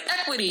who's like,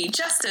 equity,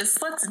 justice,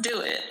 let's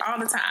do it all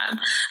the time.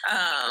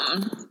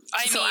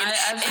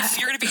 If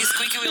you're going to be a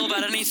squeaky wheel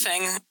about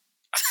anything,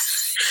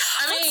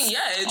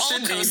 it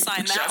should be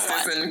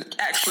justice and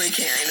actually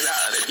caring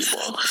about other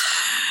people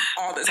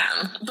all the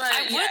time. But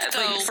I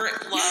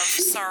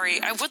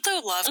would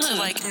love to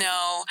like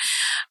know,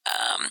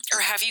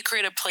 or have you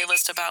create a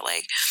playlist about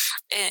like,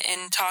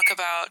 and talk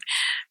about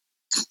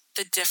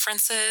the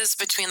differences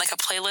between like a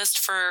playlist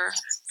for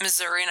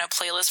Missouri and a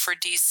playlist for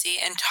DC,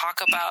 and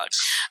talk about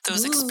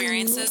those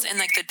experiences and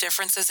like the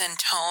differences in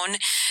tone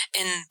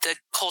in the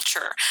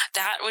culture.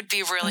 That would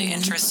be really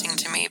interesting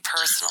to me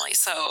personally.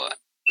 So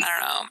I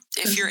don't know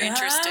if you're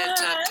interested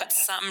to put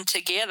something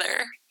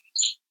together.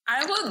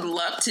 I would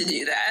love to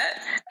do that.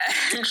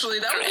 Actually,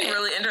 that would be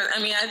really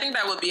interesting. I think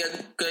that would be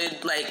a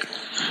good like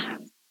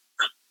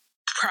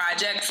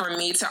project for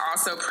me to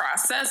also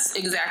process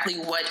exactly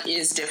what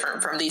is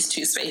different from these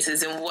two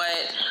spaces and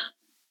what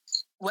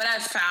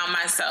I've found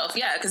myself.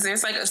 Yeah, because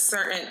there's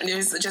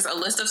just a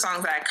list of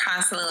songs that I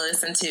constantly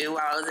listen to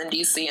while I was in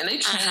DC, and they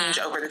change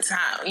over the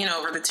time,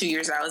 over the 2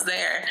 years I was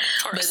there.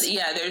 But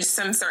yeah, there's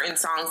some certain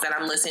songs that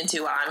I'm listening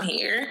to while I'm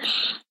here.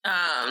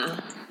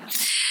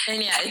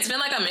 And yeah, it's been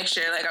like a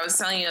mixture. Like I was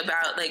telling you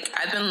about, like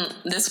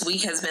this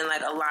week has been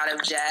like a lot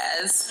of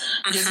jazz,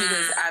 just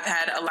because I've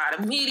had a lot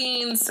of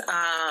meetings.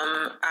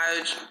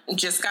 I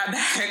just got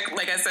back,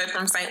 like I said,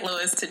 from St.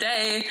 Louis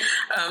today,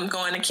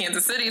 going to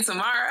Kansas City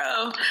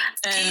tomorrow,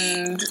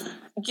 and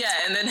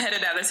then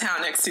headed out of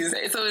town next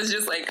Tuesday. So it's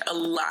just like a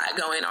lot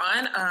going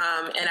on.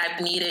 And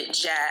I've needed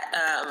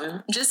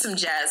just some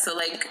jazz. So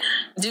like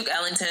Duke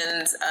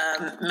Ellington's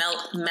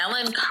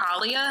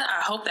Melancholia,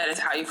 I hope that is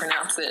how you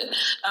pronounce it,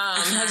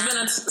 has been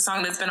a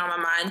song that's been on my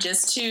mind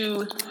just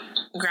to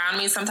ground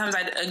me. Sometimes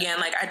I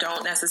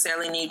don't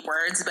necessarily need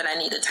words, but I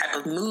need a type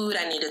of mood.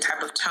 I need a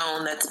type of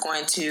tone that's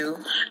going to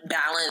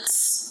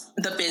balance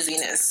the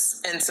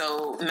busyness. And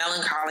so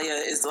Melancholia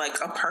is like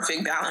a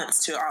perfect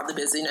balance to all the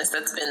busyness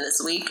that's been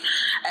this week.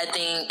 I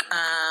think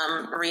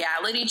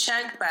Reality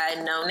Check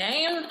by No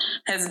Name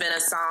has been a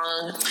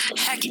song.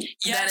 Heck,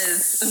 yes. That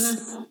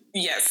is,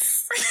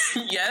 yes.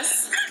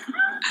 Yes.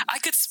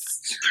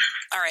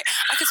 All right,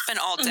 I could spend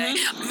all day.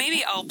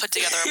 Maybe I'll put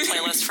together a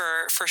playlist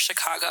for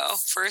Chicago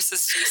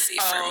versus DC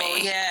for me. Oh,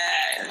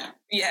 yeah.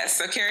 Yes.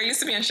 So Carrie used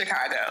to be in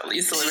Chicago.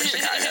 Used to live in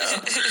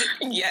Chicago.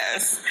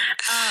 Yes.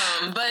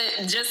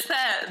 But just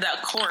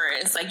that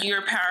chorus, like,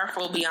 you're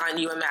powerful beyond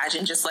you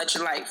imagine. Just let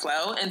your light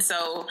flow. And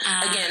so,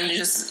 again,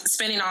 just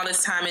spending all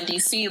this time in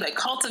DC, like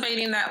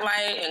cultivating that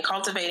light and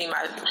cultivating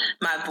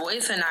my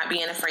voice and not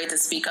being afraid to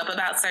speak up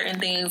about certain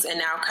things. And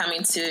now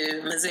coming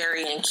to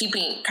Missouri and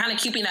keeping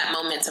that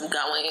momentum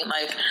going.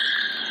 Like,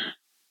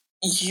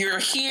 you're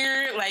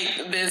here,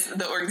 like,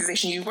 the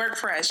organization you work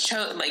for has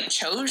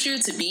chose you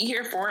to be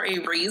here for a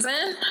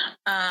reason.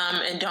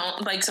 And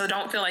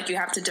don't feel like you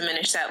have to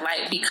diminish that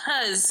light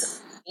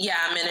because, yeah,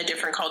 I'm in a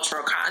different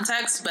cultural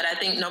context, but I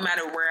think no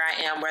matter where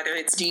I am, whether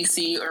it's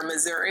DC or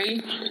Missouri,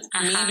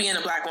 me being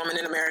a Black woman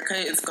in America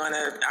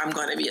I'm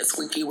gonna be a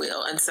squeaky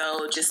wheel. And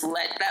so just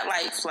let that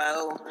light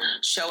flow,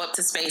 show up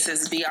to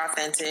spaces, be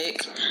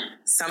authentic.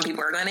 Some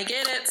people are gonna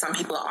get it, some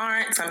people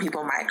aren't, some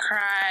people might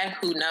cry,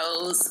 who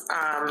knows?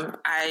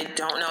 I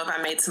don't know if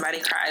I made somebody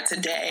cry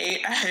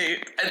today.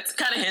 I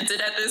kind of hinted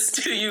at this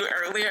to you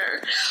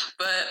earlier,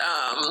 but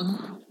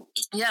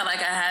yeah, like,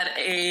 I had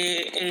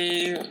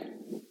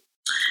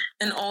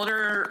an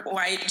older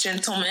white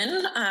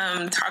gentleman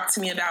talk to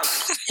me about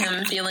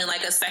him feeling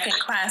like a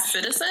second-class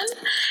citizen.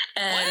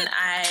 And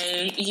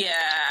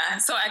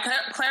so I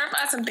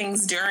clarified some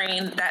things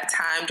during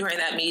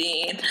that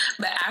meeting,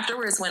 but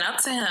afterwards went up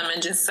to him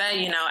and just said,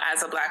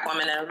 as a Black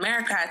woman in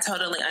America, I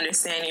totally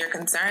understand your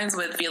concerns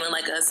with feeling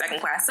like a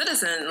second-class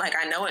citizen. Like,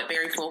 I know it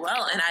very full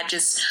well, and I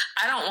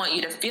don't want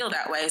you to feel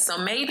that way. So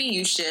maybe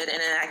you should. And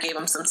then I gave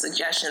him some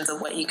suggestions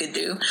of what he could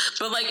do.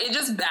 But, like, it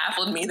just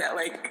baffled me that,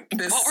 like,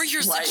 this what were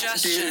your suggestions?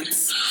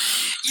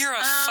 You're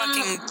a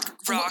fucking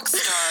rock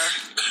star.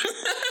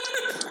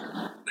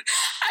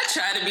 I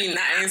try to be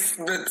nice,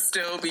 but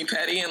still be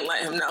petty and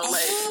let him know,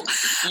 like,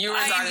 you were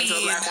talking to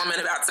a Black woman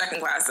about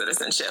second-class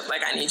citizenship.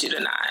 Like, I need you to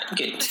not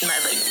get,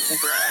 like,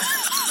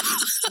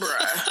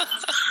 bruh.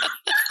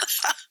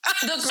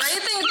 The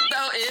great thing,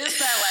 though, is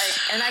that,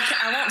 like, and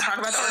I won't talk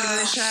about the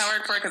organization I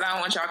work for because I don't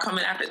want y'all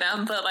coming after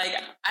them, but, like,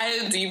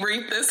 I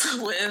debriefed this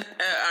with,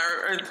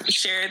 or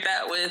shared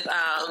that with,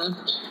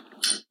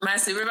 my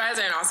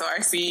supervisor and also our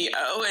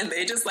CEO, and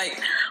they just, like,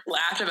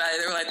 laughed about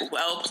it. They were like,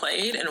 well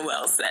played and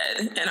well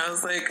said. And I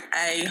was like,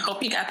 I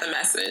hope you got the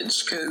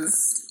message,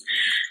 because,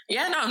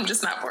 yeah, no, I'm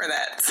just not for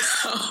that.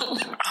 So, oh,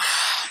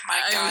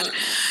 my God.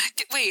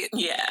 Wait.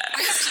 Yeah.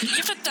 You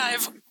have to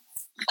dive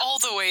all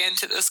the way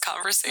into this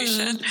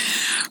conversation.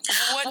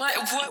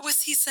 What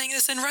was he saying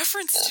this in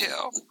reference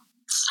to?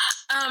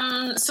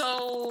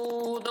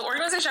 So the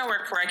organization I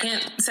work for, I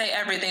can't say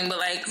everything, but,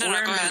 like,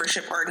 we're a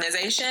membership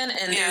organization,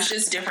 and there's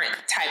just different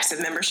types of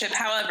membership.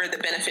 However, the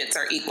benefits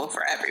are equal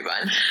for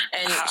everyone.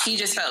 And he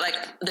just felt like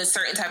the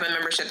certain type of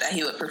membership that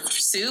he would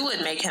pursue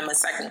would make him a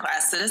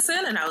second-class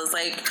citizen. And I was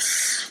like,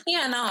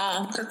 yeah,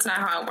 no, that's not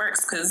how it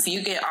works, because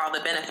you get all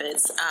the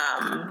benefits.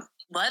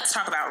 Let's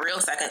talk about real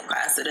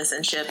second-class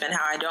citizenship and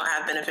how I don't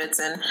have benefits.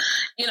 And,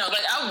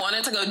 like, I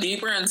wanted to go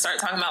deeper and start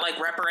talking about, like,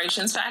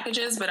 reparations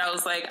packages, but I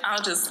was like,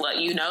 I'll just let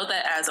you know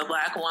that as a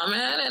Black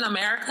woman in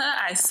America,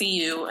 I see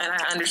you and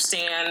I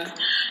understand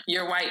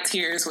your white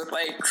tears with,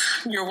 like,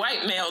 your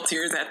white male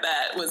tears at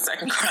that with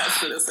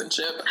second-class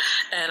citizenship.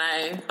 And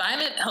I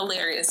find it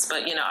hilarious,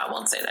 but, I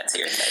won't say that to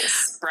your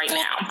face right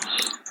now.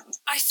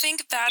 I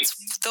think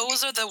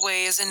those are the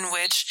ways in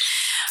which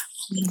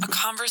a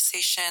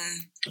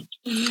conversation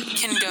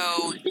can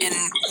go in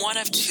one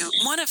of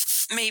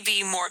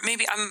maybe more,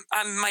 maybe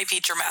I might be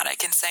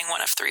dramatic in saying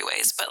one of three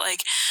ways, but,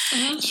 like,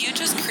 you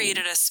just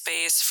created a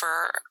space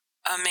for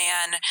a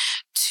man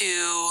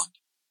to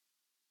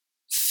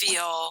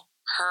feel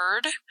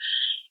heard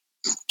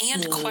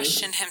and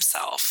question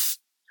himself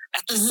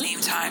at the same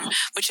time,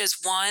 which is,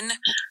 one,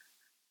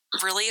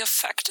 really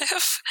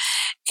effective,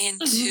 and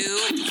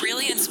two,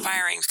 really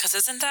inspiring, because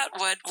isn't that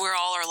what we're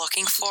all are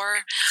looking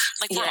for?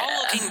 Like,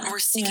 we're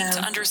seeking to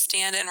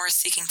understand, and we're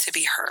seeking to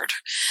be heard.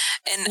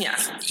 And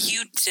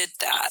you did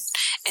that,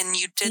 and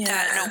you did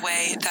that in a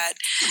way that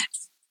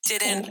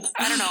didn't,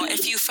 I don't know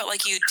if you felt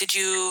like what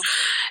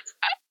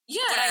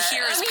I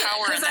hear is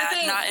power in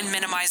that, not in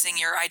minimizing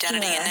your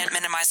identity and in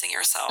minimizing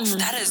yourself.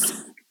 That is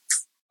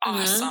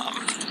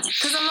awesome.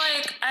 Because I'm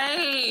like,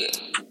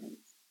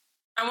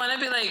 I want to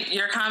be like,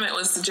 your comment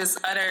was just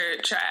utter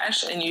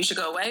trash and you should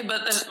go away.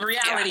 But the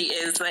reality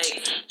is,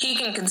 like, he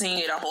can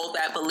continue to hold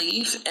that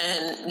belief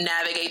and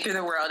navigate through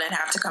the world and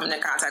have to come into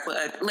contact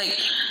with, like,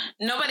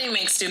 nobody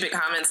makes stupid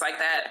comments like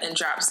that and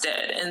drops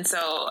dead. And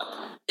so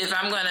if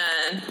I'm going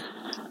to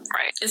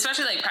Right.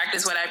 Especially like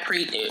practice what I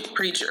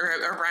preach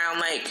around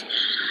like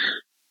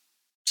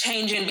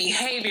change in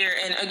behavior.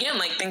 And again,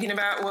 like thinking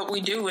about what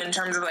we do in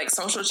terms of like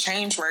social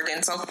change work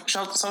and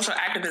social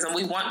activism,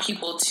 we want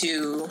people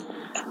to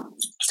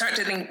start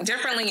to think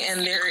differently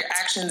in their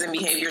actions and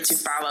behavior to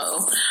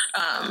follow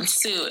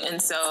suit.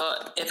 And so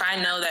if I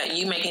know that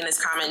you making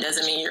this comment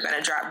doesn't mean you're going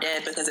to drop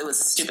dead because it was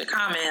a stupid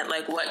comment,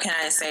 like what can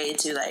I say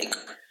to like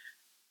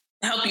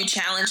help you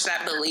challenge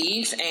that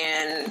belief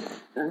and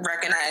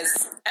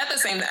recognize at the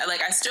same time,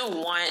 like I still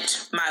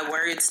want my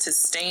words to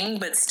sting,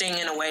 but sting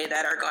in a way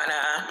that are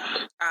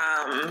gonna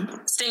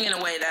sting in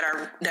a way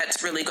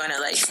that's really gonna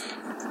like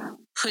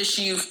push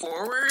you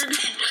forward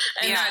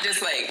and not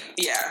just like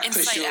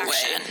push you action.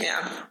 away.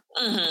 Yeah.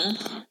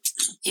 Mm-hmm.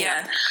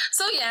 Yeah.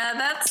 So yeah,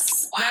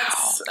 that's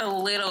a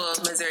little of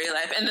Missouri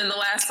life. And then the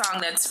last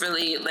song that's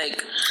really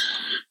like,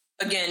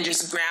 again,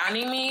 just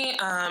grounding me.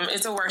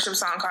 It's a worship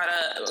song called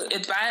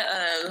it's by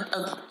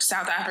a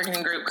South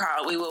African group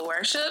called We Will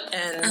Worship,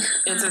 and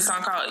it's a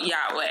song called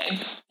Yahweh.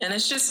 And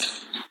it's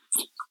just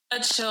a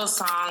chill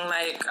song,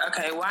 like,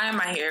 okay, why am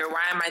I here?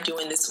 Why am I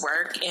doing this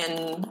work?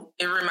 And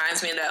it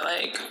reminds me that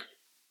like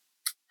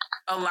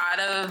a lot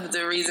of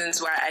the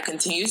reasons why I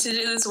continue to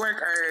do this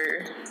work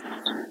are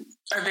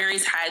very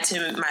tied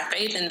to my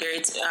faith and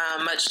very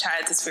much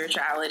tied to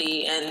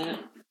spirituality. And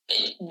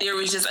there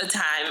was just a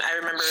time I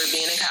remember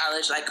being in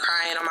college, like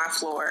crying on my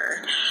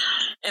floor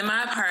in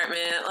my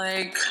apartment,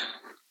 like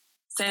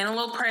saying a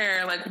little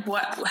prayer, like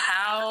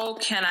how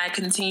can I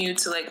continue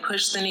to like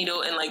push the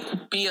needle and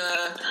like be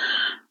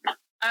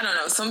I don't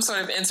know, some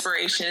sort of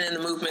inspiration in the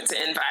movement to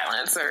end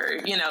violence, or,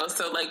 you know,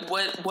 so like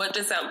what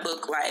does that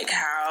look like?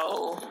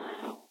 How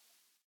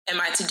am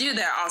I to do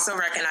that? Also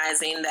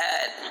recognizing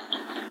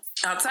that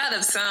outside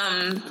of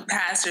some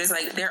pastors,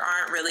 like there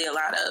aren't really a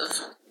lot of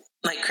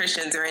like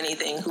Christians or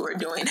anything who are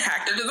doing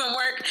activism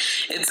work.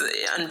 It's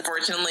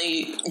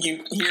unfortunately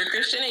you hear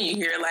Christian and you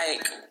hear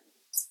like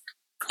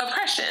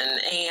oppression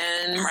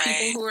and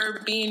people who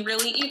are being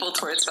really evil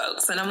towards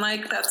folks. And I'm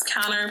like, that's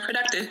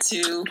counterproductive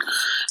to,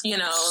 you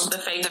know, the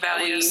faith, the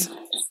values.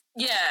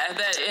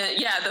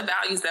 The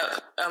values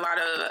that a lot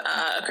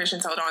of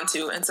Christians hold on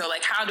to. And so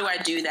like, how do I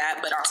do that,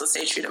 but also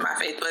stay true to my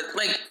faith? But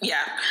like,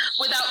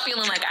 without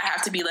feeling like I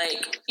have to be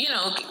like, you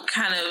know,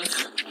 kind of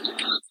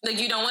like,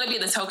 you don't want to be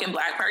the token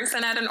Black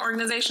person at an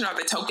organization or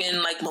the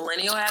token like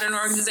millennial at an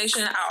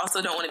organization. I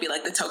also don't want to be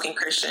like the token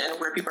Christian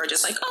where people are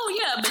just like, oh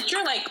yeah, but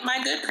you're like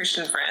my good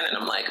Christian friend. And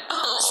I'm like,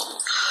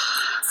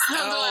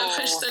 how do I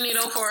push the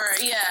needle for,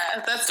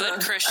 that's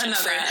good Christian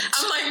another friend.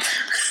 I'm like,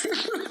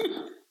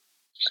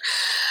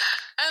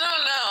 I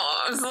don't know.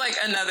 It's like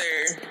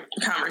another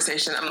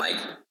conversation I'm like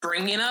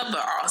bringing up,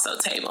 but also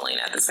tabling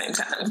at the same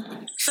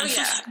time. So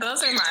yeah,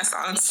 those are my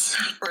songs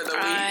for the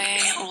week. I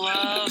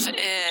love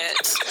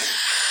it.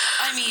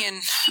 I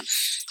mean,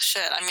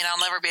 shit. I mean, I'll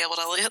never be able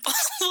to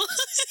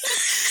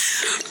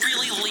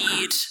really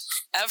lead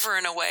ever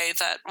in a way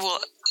that will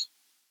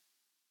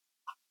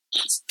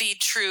be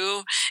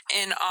true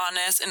and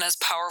honest and as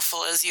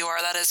powerful as you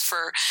are. That is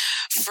for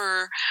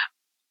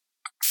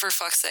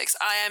fuck's sakes.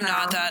 I am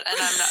not that, and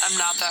I'm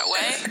not that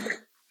way.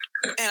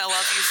 And I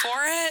love you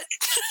for it.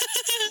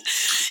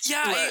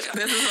 Look,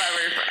 this is why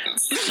we're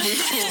friends. We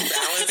can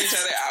balance each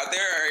other out.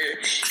 There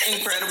are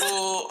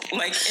incredible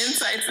like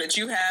insights that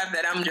you have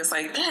that I'm just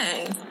like,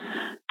 dang,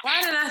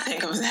 why did I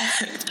think of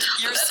that?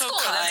 You're so cool.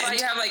 kind. That's why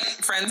you have like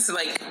friends to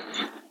like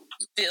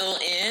fill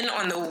in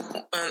on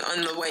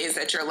the ways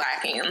that you're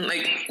lacking.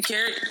 Like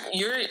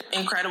you're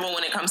incredible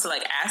when it comes to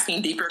like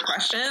asking deeper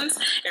questions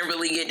and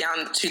really get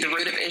down to the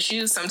root of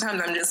issues.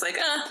 Sometimes I'm just like,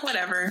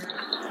 whatever.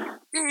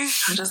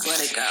 I'll just let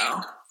it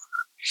go.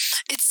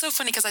 It's so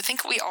funny because I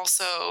think we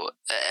also,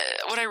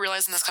 what I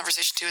realized in this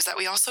conversation too, is that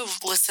we also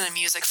listen to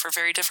music for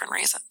very different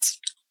reasons.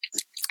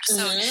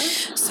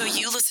 So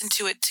you listen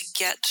to it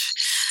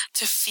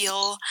to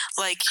feel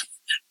like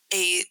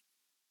a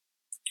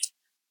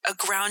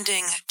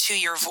grounding to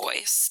your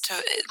voice.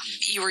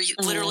 You were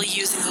literally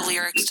using the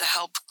lyrics to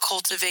help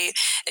cultivate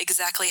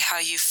exactly how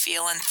you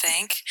feel and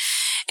think.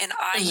 And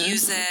I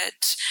use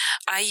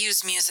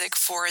music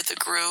for the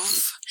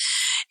groove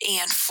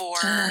and for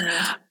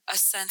a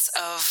sense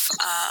of,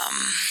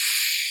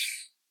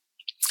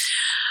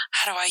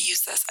 how do I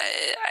use this?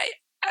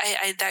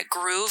 I that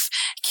groove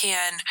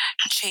can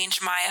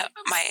change my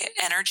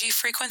energy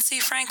frequency,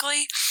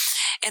 frankly,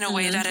 in a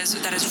way that is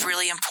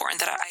really important,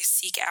 that I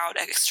seek out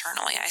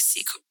externally. I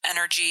seek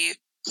energy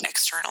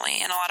externally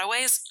in a lot of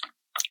ways.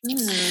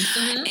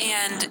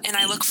 And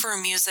I look for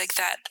music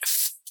that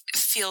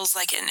feels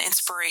like an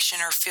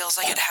inspiration or feels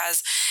like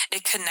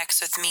it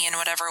connects with me in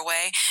whatever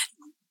way,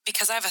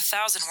 because I have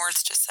 1,000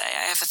 words to say.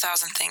 I have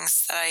 1,000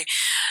 things that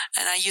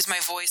I use my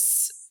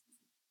voice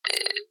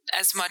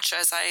as much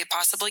as I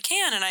possibly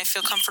can, and I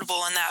feel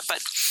comfortable in that.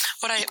 But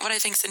what I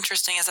think is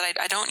interesting is that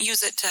I don't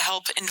use it to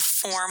help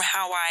inform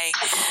how I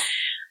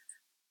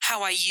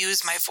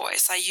use my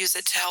voice. I use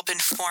it to help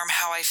inform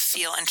how I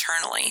feel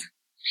internally,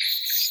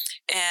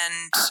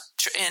 and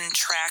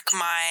track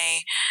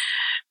my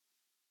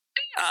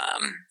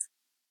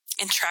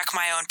and track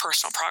my own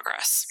personal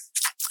progress.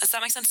 Does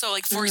that make sense? So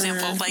like, for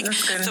example, like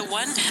the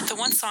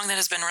one song that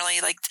has been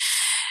really like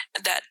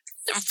that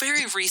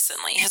very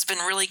recently has been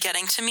really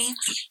getting to me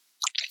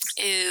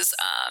is,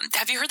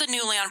 have you heard the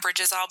new Leon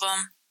Bridges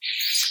album?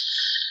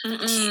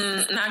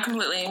 Not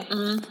completely.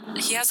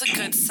 He has a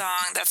good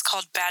song that's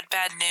called Bad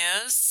Bad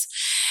News.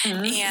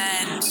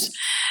 And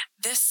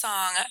this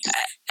song,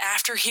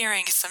 after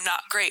hearing some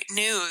not great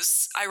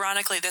news,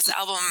 ironically, this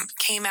album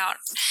came out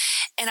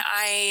and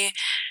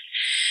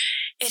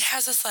it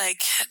has this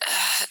like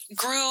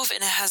groove,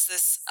 and it has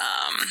this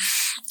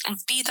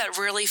beat that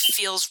really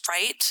feels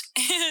right.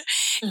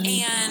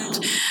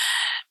 And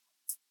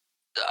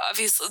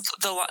obviously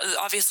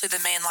the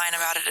main line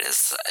about it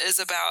is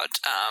about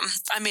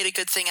I made a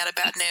good thing out of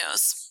bad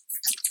news.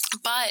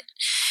 But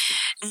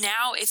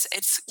now it's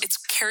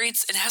carried,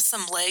 it has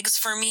some legs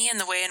for me in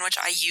the way in which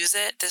I use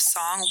it. This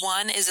song,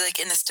 one is like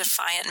in this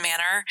defiant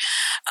manner.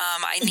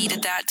 I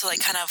needed that to like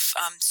kind of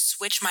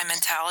switch my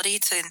mentality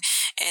to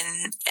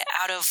and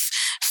out of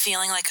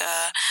feeling like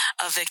a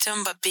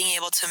victim, but being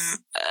able to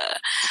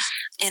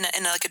in a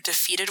like a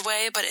defeated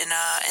way, but in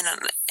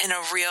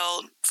a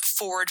real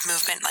forward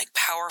movement, like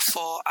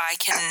powerful. I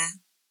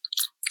can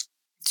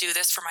do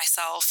this for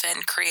myself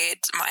and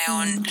create my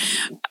own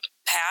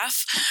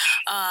path.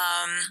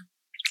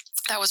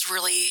 That was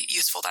really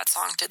useful. That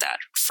song did that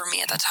for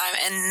me at that time.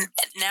 And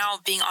now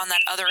being on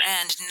that other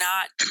end,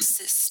 not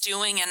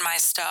stewing in my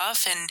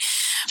stuff and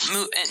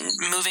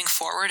moving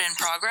forward in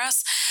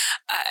progress,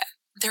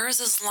 there is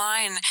this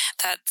line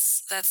that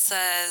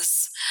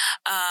says,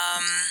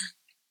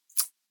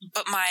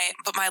 but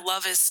my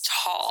love is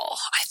tall.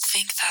 I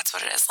think that's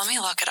what it is. Let me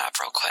look it up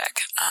real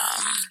quick.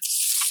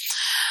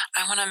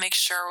 I want to make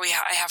sure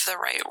I have the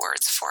right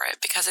words for it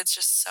because it's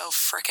just so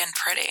freaking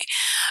pretty.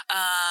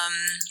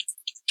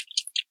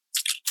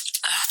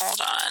 Hold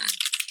on.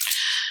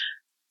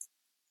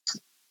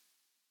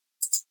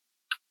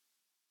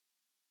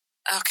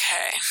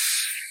 Okay.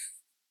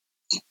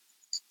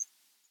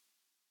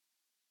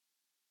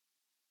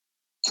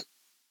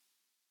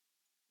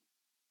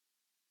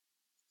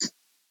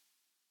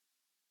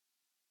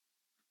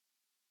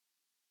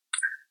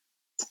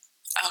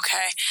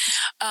 Okay.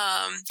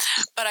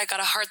 But I got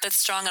a heart that's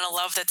strong and a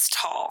love that's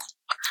tall.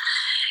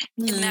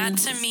 And that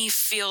to me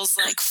feels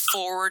like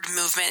forward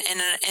movement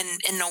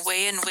in a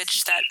way in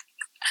which that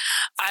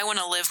I want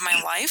to live my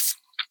life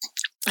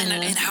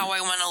and how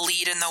I want to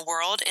lead in the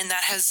world. And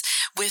that has,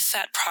 with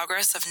that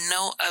progress of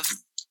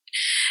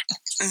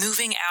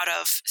moving out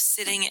of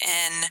sitting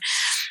in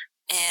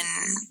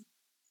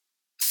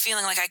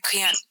feeling like I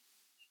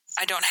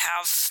don't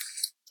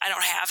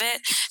have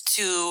it,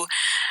 to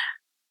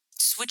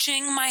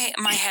switching my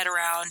head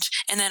around,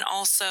 and then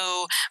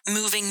also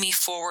moving me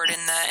forward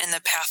in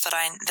the path that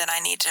I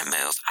need to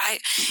move.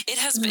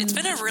 It's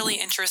been a really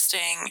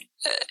interesting.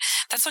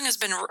 That song has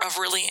been a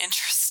really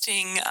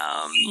interesting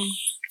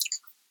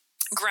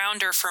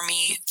grounder for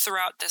me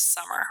throughout this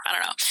summer. I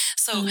don't know.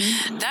 So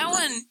that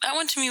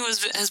one to me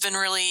has been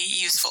really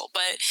useful.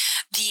 But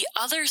the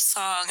other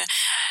song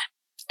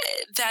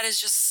that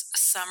is just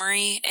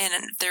summery, and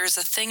there's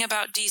a thing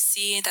about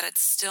DC that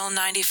it's still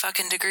 90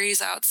 fucking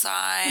degrees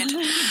outside.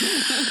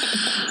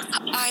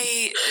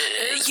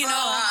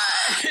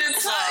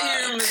 It's hot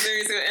here in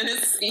Missouri too, and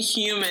it's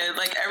humid.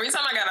 Like every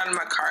time I got out of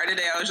my car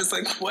today, I was just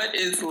like, "What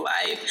is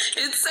life?"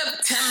 It's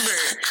September.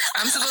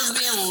 I'm supposed to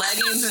be in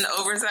leggings and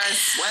oversized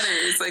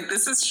sweaters. Like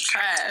this is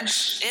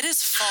trash. It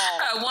is fall.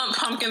 I want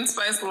pumpkin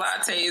spice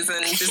lattes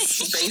and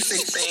just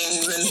basic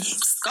things and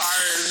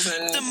scarves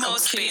and the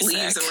most basic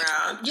leaves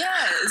around.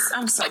 Yes,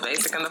 I'm so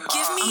basic in the fall.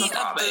 Give me I'm a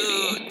fall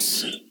baby.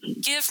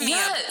 Give me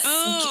a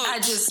boot. I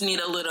just need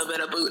a little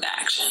bit of boot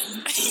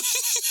action.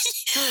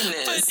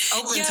 Goodness.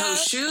 Open-toe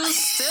shoes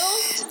still?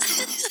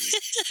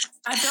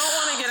 I don't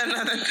want to get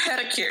another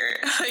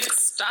pedicure. Like,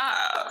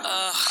 stop.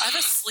 I have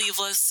a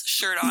sleeveless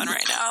shirt on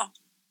right now.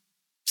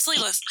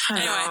 Sleeveless.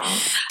 Anyway, I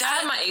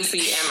have my AC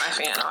and my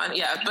fan on.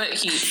 Yeah, but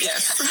heat.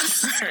 Yes.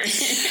 Sorry.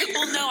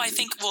 Well, no, I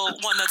think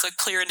one that's a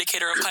clear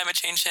indicator of climate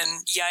change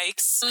and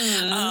yikes.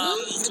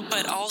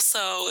 But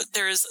also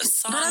there's a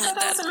song but I thought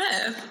that was a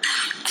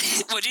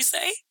myth. What'd you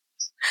say?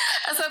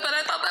 I said, but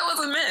I thought that was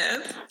a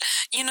myth.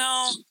 You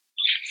know,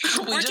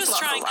 we're just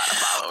lost trying. A lot of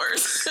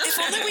followers.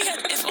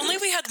 If only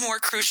we had more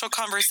crucial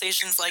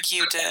conversations like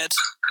you did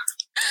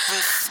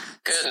with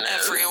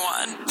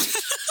everyone.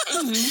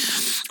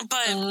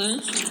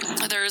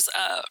 But there's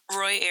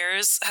Roy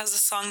Ayers has a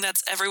song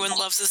that's "Everyone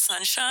Loves the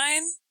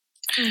Sunshine,"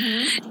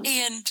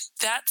 and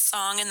that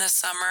song in the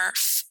summer,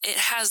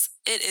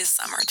 it is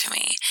summer to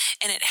me,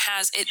 and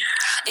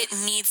it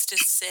needs to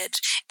sit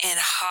in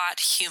hot,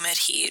 humid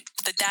heat.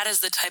 That is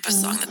the type of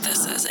song that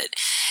this is.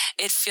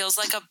 It feels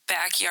like a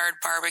backyard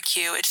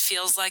barbecue. It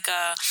feels like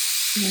a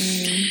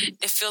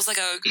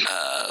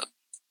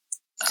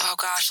oh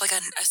gosh, like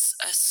a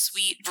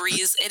sweet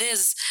breeze.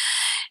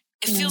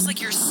 It feels like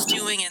you're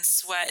stewing in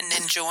sweat and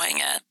enjoying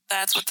it.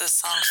 That's what this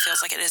song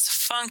feels like. It is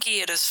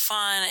funky. It is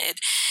fun.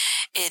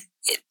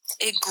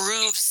 It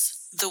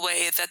grooves the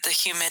way that the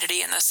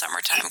humidity in the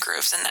summertime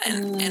grooves,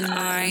 and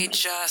I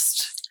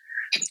just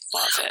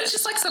love it. It's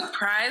just like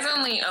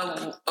surprisingly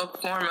a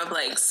form of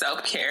like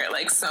self-care,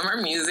 like summer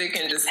music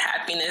and just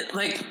happiness.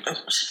 Like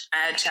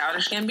add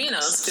Childish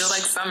Gambino's Feel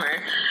Like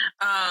Summer.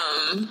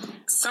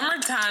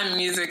 Summertime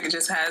music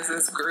just has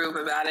this groove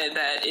about it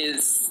that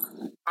is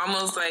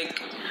almost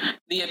like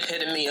the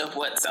epitome of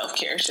what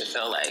self-care should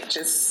feel like.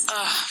 Just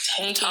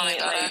taking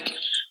it like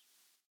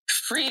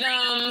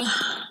freedom.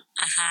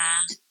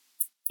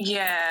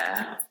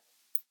 Yeah.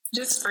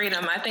 Just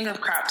freedom. I think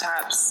of crop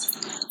tops.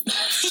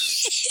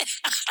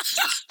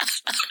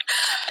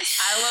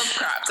 I love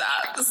crop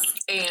tops.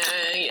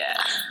 And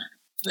yeah.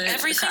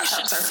 Everything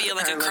should feel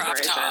like a crop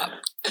top.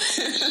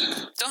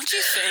 Don't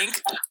you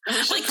think?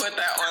 We should put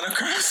that on a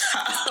crop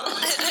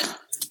top.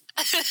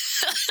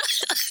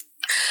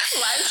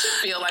 Life should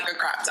feel like a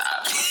crop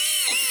top.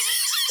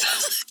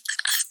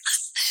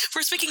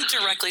 We're speaking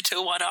directly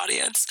to one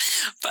audience,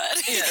 but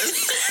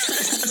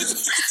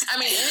yes. I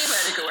mean,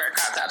 anybody can wear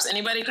crop tops.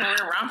 Anybody can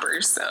wear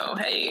rompers. So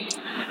hey,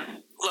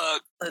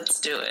 look, let's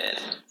do it.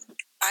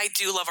 I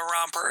do love a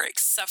romper,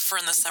 except for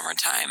in the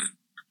summertime.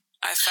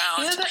 I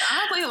found they're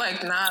oddly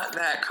like not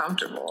that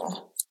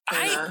comfortable.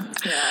 I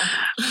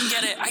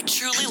get it. I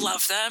truly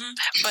love them,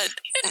 but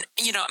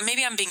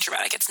maybe I'm being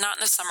dramatic. It's not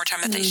in the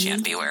summertime that they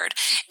shan't be worn.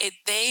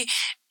 They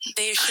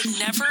should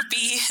never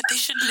be. They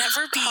should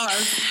never be.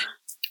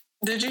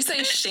 Did you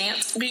say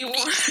shan't be worn?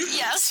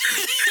 Yes.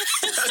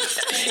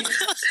 Okay.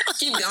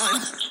 Keep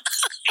going.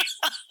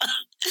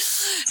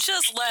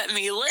 Just let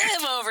me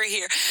live over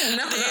here.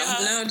 No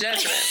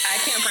judgment. I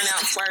can't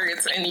pronounce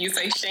words and you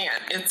say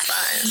shan't. It's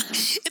fine.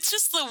 It's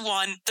just the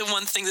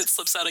one thing that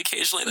slips out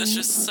occasionally that's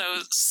just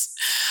so,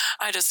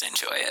 I just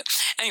enjoy it.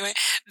 Anyway,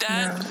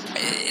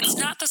 it's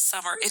not the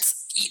summer.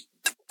 It's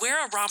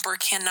where a romper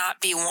cannot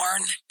be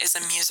worn is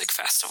a music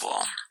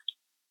festival.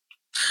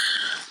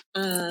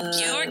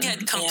 You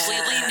get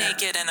completely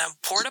naked in a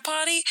porta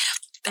potty.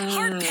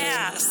 Hard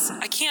pass.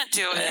 I can't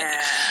do it.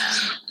 Yeah.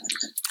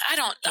 I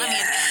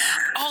mean,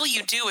 all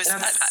you do is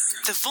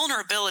the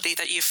vulnerability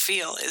that you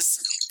feel is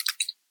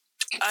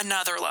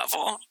another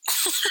level.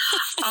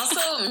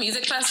 Also,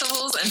 music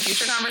festivals and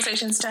future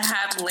conversations to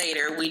have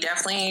later. We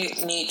definitely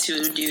need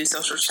to do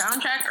social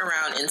soundtrack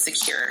around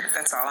Insecure.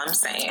 That's all I'm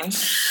saying.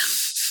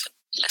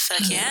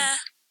 Fuck yeah.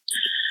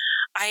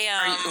 Are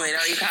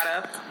you caught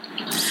up?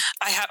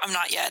 I'm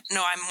not yet.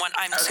 No, I'm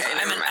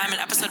an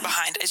episode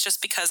behind. It's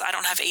just because I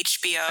don't have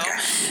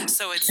HBO,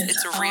 so it's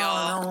a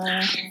real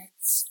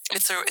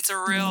it's a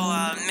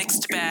real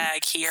mixed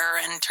bag here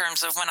in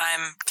terms of when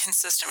I'm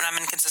consistent, when I'm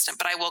inconsistent.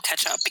 But I will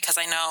catch up because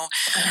I know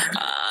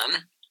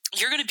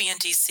you're going to be in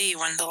DC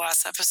when the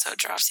last episode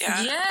drops. Yeah.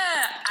 Yeah,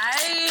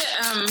 I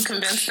am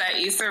convinced that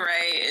Issa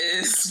Rae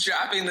is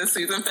dropping the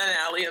season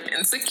finale of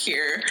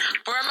Insecure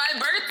for my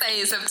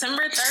birthday,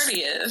 September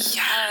 30th.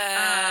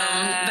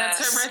 Yes. That's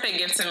her birthday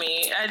gift to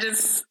me. I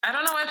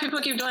don't know why people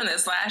keep doing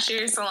this. Last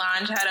year,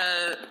 Solange had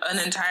an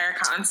entire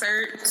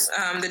concert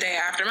the day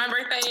after my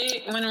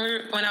birthday when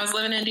I was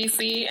living in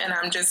DC, and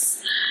I'm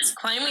just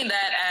claiming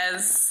that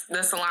as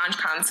the Solange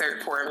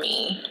concert for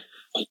me.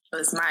 It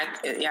was my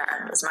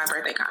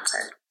birthday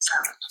concert. So,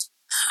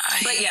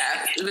 but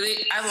yeah,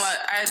 really, I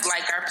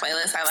like our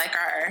playlist. I like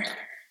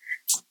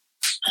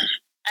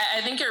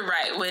I think you're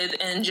right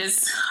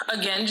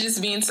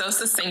just being so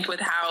succinct with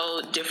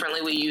how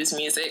differently we use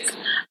music.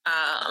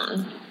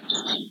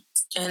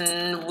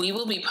 And we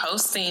will be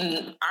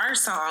posting our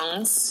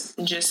songs,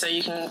 just so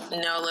you can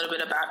know a little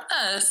bit about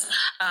us,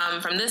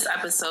 from this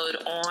episode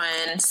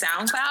on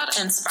SoundCloud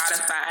and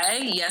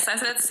Spotify. Yes, I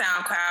said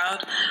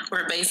SoundCloud.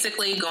 We're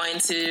basically going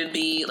to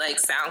be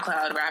like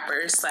SoundCloud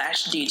rappers /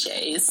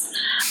 DJs.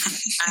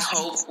 I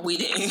hope we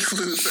didn't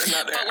lose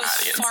another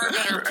audience. Far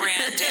better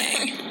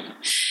branding.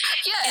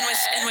 Yeah.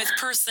 And with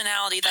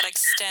personality that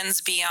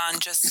extends beyond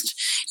just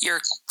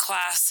your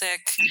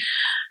classic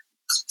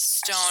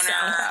stoner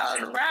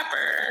SoundCloud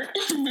rapper.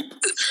 Not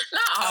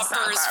all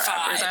SoundCloud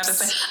rappers, I have to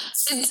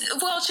say.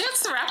 Well, Chance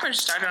the Rapper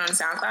started on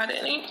SoundCloud,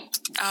 didn't he?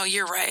 Oh,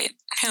 you're right.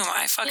 Who am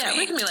I? Fuck me.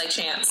 We can be like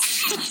Chance.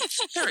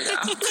 Here we go.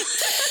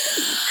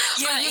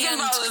 Yeah, you can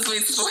follow this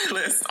week's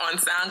playlist on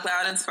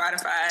SoundCloud and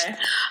Spotify.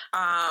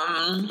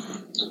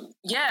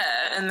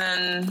 And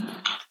then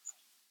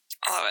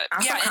I love it.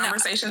 Also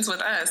conversations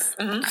with us.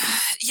 Mm-hmm.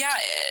 Yeah,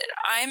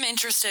 I'm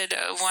interested.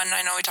 One,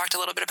 I know we talked a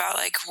little bit about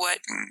like what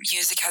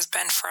music has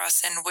been for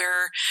us and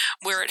where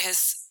it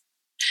has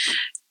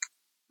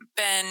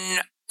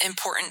been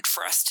important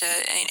for us to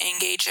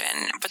engage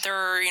in. But there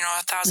are,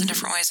 1,000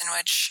 different ways in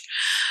which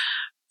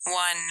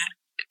one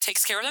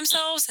takes care of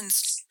themselves and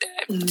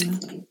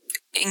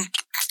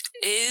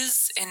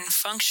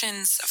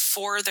functions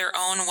for their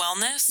own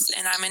wellness,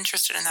 and I'm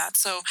interested in that.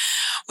 So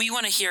we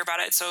want to hear about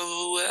it.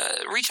 So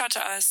reach out to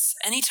us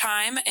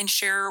anytime and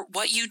share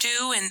what you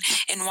do and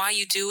why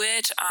you do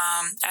it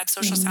at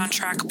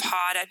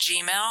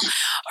socialsoundtrackpod@gmail.com,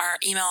 or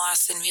email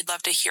us, and we'd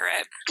love to hear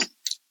it.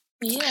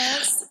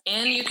 Yes,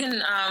 and you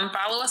can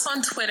follow us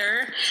on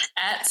Twitter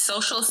at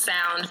Social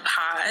Sound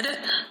Pod.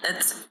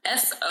 That's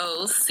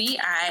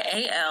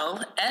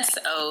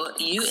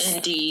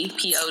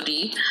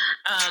SOCIALSOUNDPOD.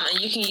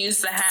 And you can use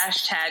the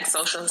hashtag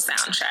Social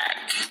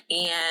Soundtrack.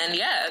 And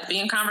yeah, be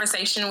in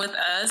conversation with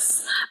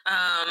us.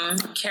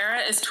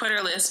 Kara is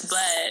Twitterless,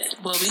 but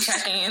we'll be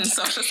checking in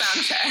Social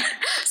Soundtrack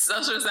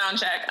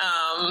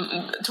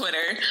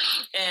Twitter.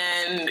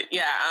 And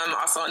yeah, I'm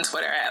also on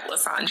Twitter at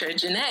Lysandra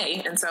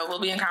Janae. And so we'll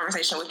be in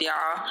conversation with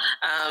y'all.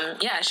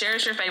 Share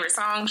us your favorite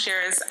song,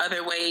 share us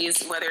other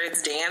ways, whether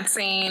it's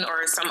dancing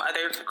or some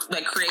other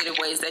like creative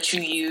ways that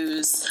you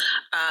use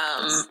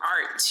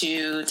art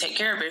to take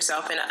care of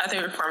yourself and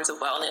other forms of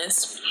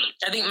wellness.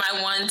 I think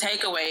my one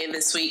takeaway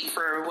this week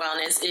for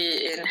wellness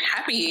is a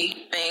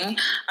happy thing.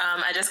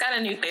 I just got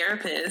a new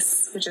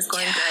therapist, which is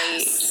going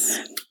great.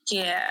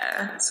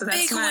 Yeah, so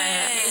that's big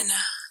win.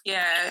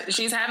 Yeah,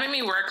 she's having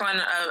me work on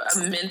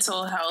a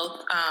mental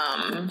health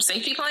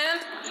safety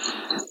plan.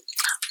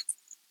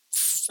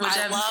 Which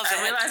I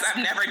realized I've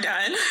never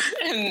done.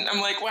 And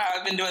I'm like, wow,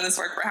 I've been doing this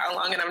work for how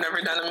long and I've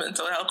never done a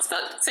mental health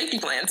safety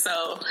plan.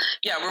 So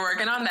yeah, we're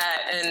working on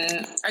that.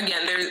 And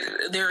again,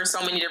 there are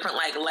so many different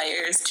like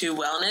layers to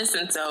wellness.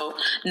 And so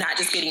not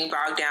just getting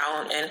bogged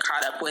down and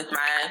caught up with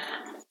my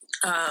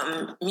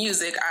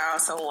music, I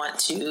also want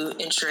to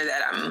ensure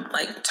that I'm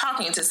like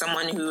talking to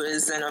someone who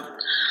is an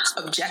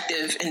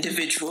objective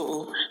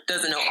individual,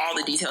 doesn't know all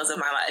the details of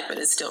my life, but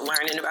is still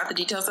learning about the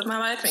details of my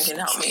life and can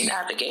help me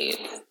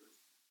navigate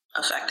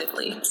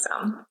effectively. So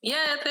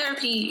yeah,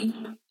 therapy.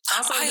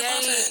 Also,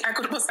 yay,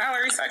 equitable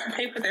salary so I can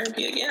pay for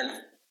therapy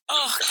again.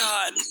 Oh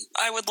God,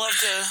 I would love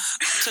to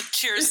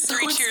cheers, so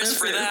 3 cheers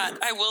for that.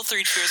 I will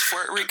 3 cheers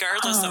for it,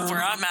 regardless of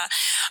where I'm at.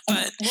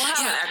 But we'll have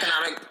an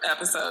economic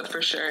episode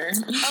for sure.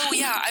 Oh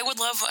yeah, I would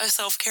love a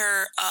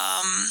self-care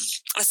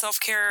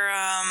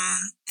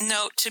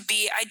note to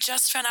be. I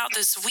just found out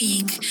this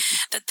week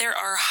that there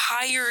are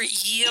higher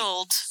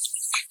yield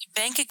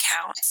bank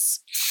accounts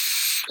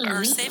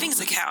or savings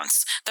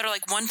accounts that are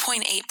like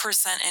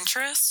 1.8%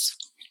 interest.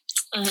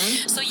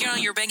 Mm-hmm. So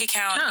your bank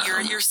account,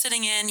 you're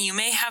sitting in. You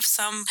may have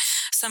some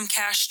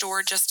cash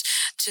stored just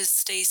to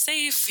stay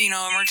safe,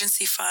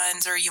 emergency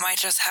funds, or you might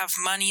just have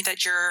money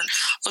that you're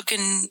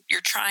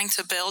trying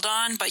to build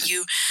on, but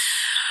you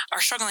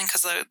are struggling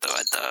because the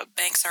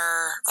banks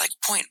are like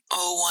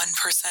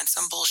 0.01%,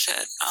 some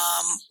bullshit,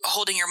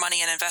 holding your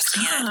money and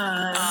investing in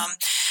it.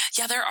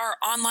 There are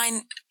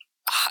online.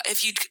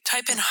 If you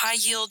type in high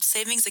yield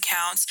savings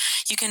accounts,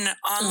 you can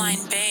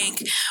online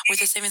bank with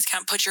a savings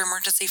account, put your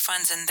emergency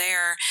funds in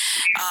there,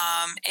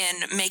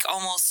 and make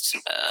almost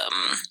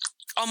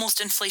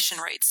inflation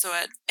rates. So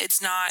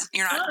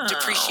you're not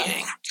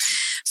depreciating.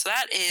 So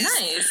that is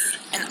nice.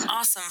 An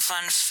awesome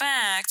fun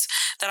fact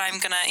that I'm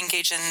going to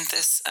engage in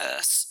this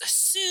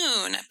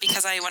soon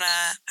because I want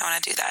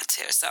to do that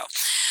too. So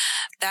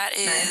that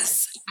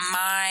is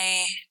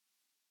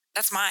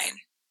that's mine.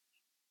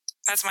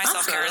 That's my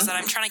self-care, is that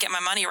I'm trying to get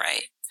my money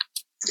right.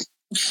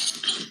 Did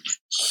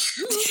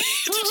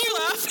you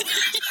laugh?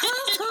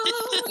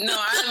 No,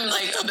 I'm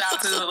like about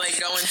to like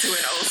go into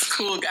an old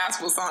school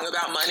gospel song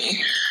about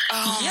money.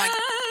 Oh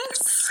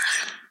yes.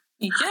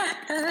 Yes.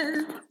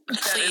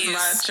 That is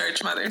my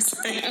church mother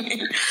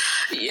saying.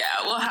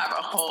 Yeah, we'll have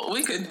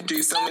we could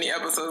do so many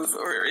episodes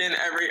or in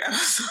every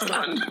episode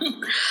on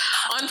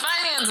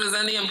finances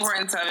and the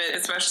importance of it,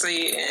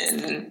 especially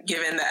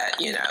given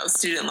that,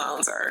 student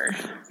loans are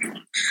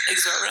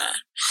exorbitant.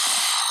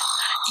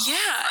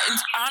 Yeah, and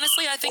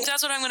honestly, I think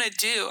that's what I'm going to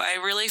do. I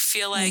really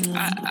feel like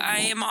I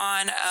am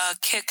on a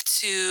kick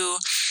to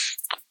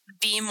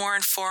be more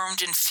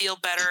informed and feel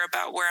better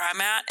about where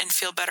I'm at and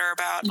feel better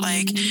about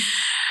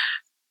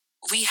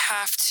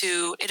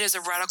it is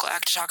a radical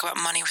act to talk about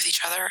money with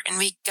each other, and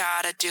we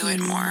gotta do it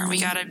more. We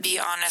gotta be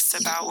honest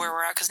about where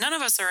we're at, because none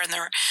of us are in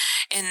a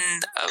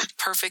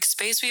perfect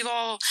space. We've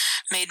all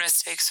made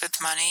mistakes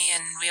with money,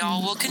 and we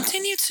all will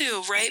continue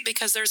to, right?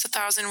 Because there's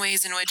 1,000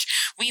 ways in which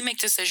we make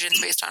decisions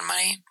based on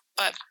money,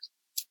 but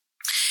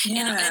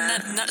and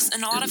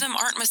a lot of them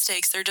aren't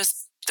mistakes. They're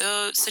just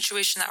the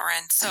situation that we're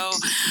in. So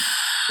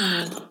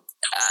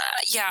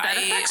that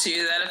affects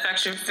you. That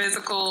affects your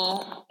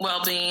physical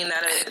well-being.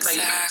 Like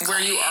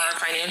where you are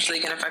financially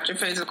can affect your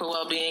physical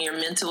well-being, your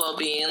mental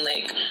well-being.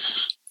 Like,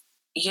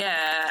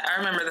 yeah, I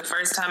remember the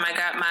first time I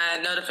got my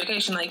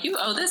notification, like, you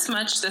owe this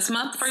much this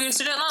month for your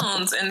student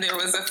loans, and there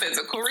was a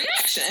physical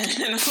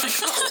reaction, and I'm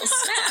like, oh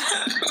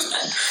snap!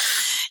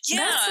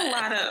 That's a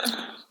lot of.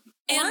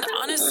 And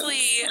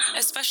honestly,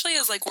 especially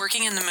as like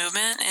working in the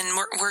movement and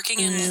working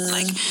in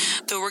like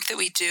the work that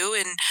we do,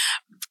 and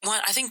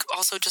I think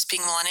also just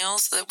being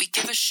millennials, that we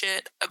give a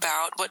shit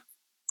about what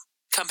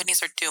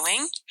companies are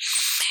doing.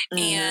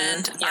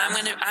 And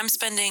I'm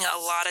spending a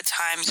lot of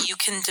time. You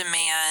can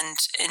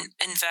demand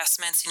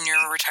investments in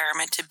your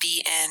retirement to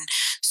be in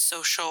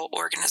social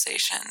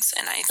organizations,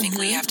 and I think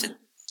we have to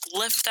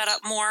lift that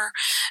up more.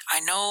 I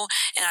know,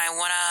 and I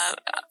want to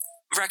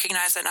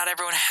recognize that not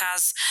everyone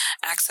has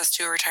access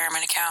to a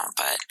retirement account,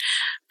 but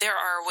there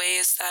are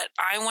ways that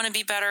I want to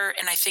be better,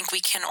 and I think we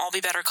can all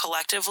be better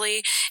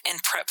collectively, and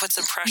put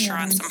some pressure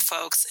on some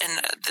folks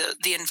and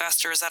the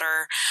investors that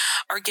are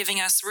giving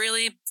us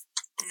really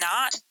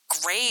not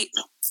great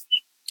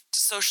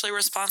socially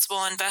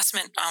responsible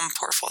investment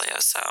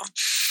portfolios. So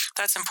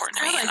that's important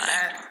to me. I like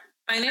that.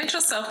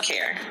 Financial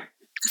self-care.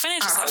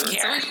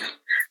 Self-care. So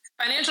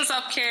financial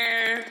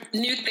self-care,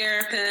 new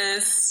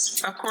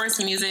therapist, of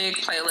course, music,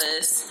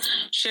 playlists.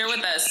 Share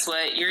with us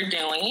what you're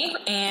doing,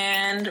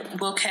 and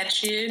we'll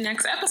catch you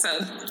next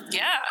episode.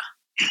 Yeah.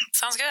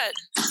 Sounds good.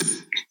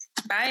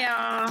 Bye,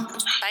 y'all.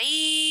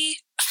 Bye.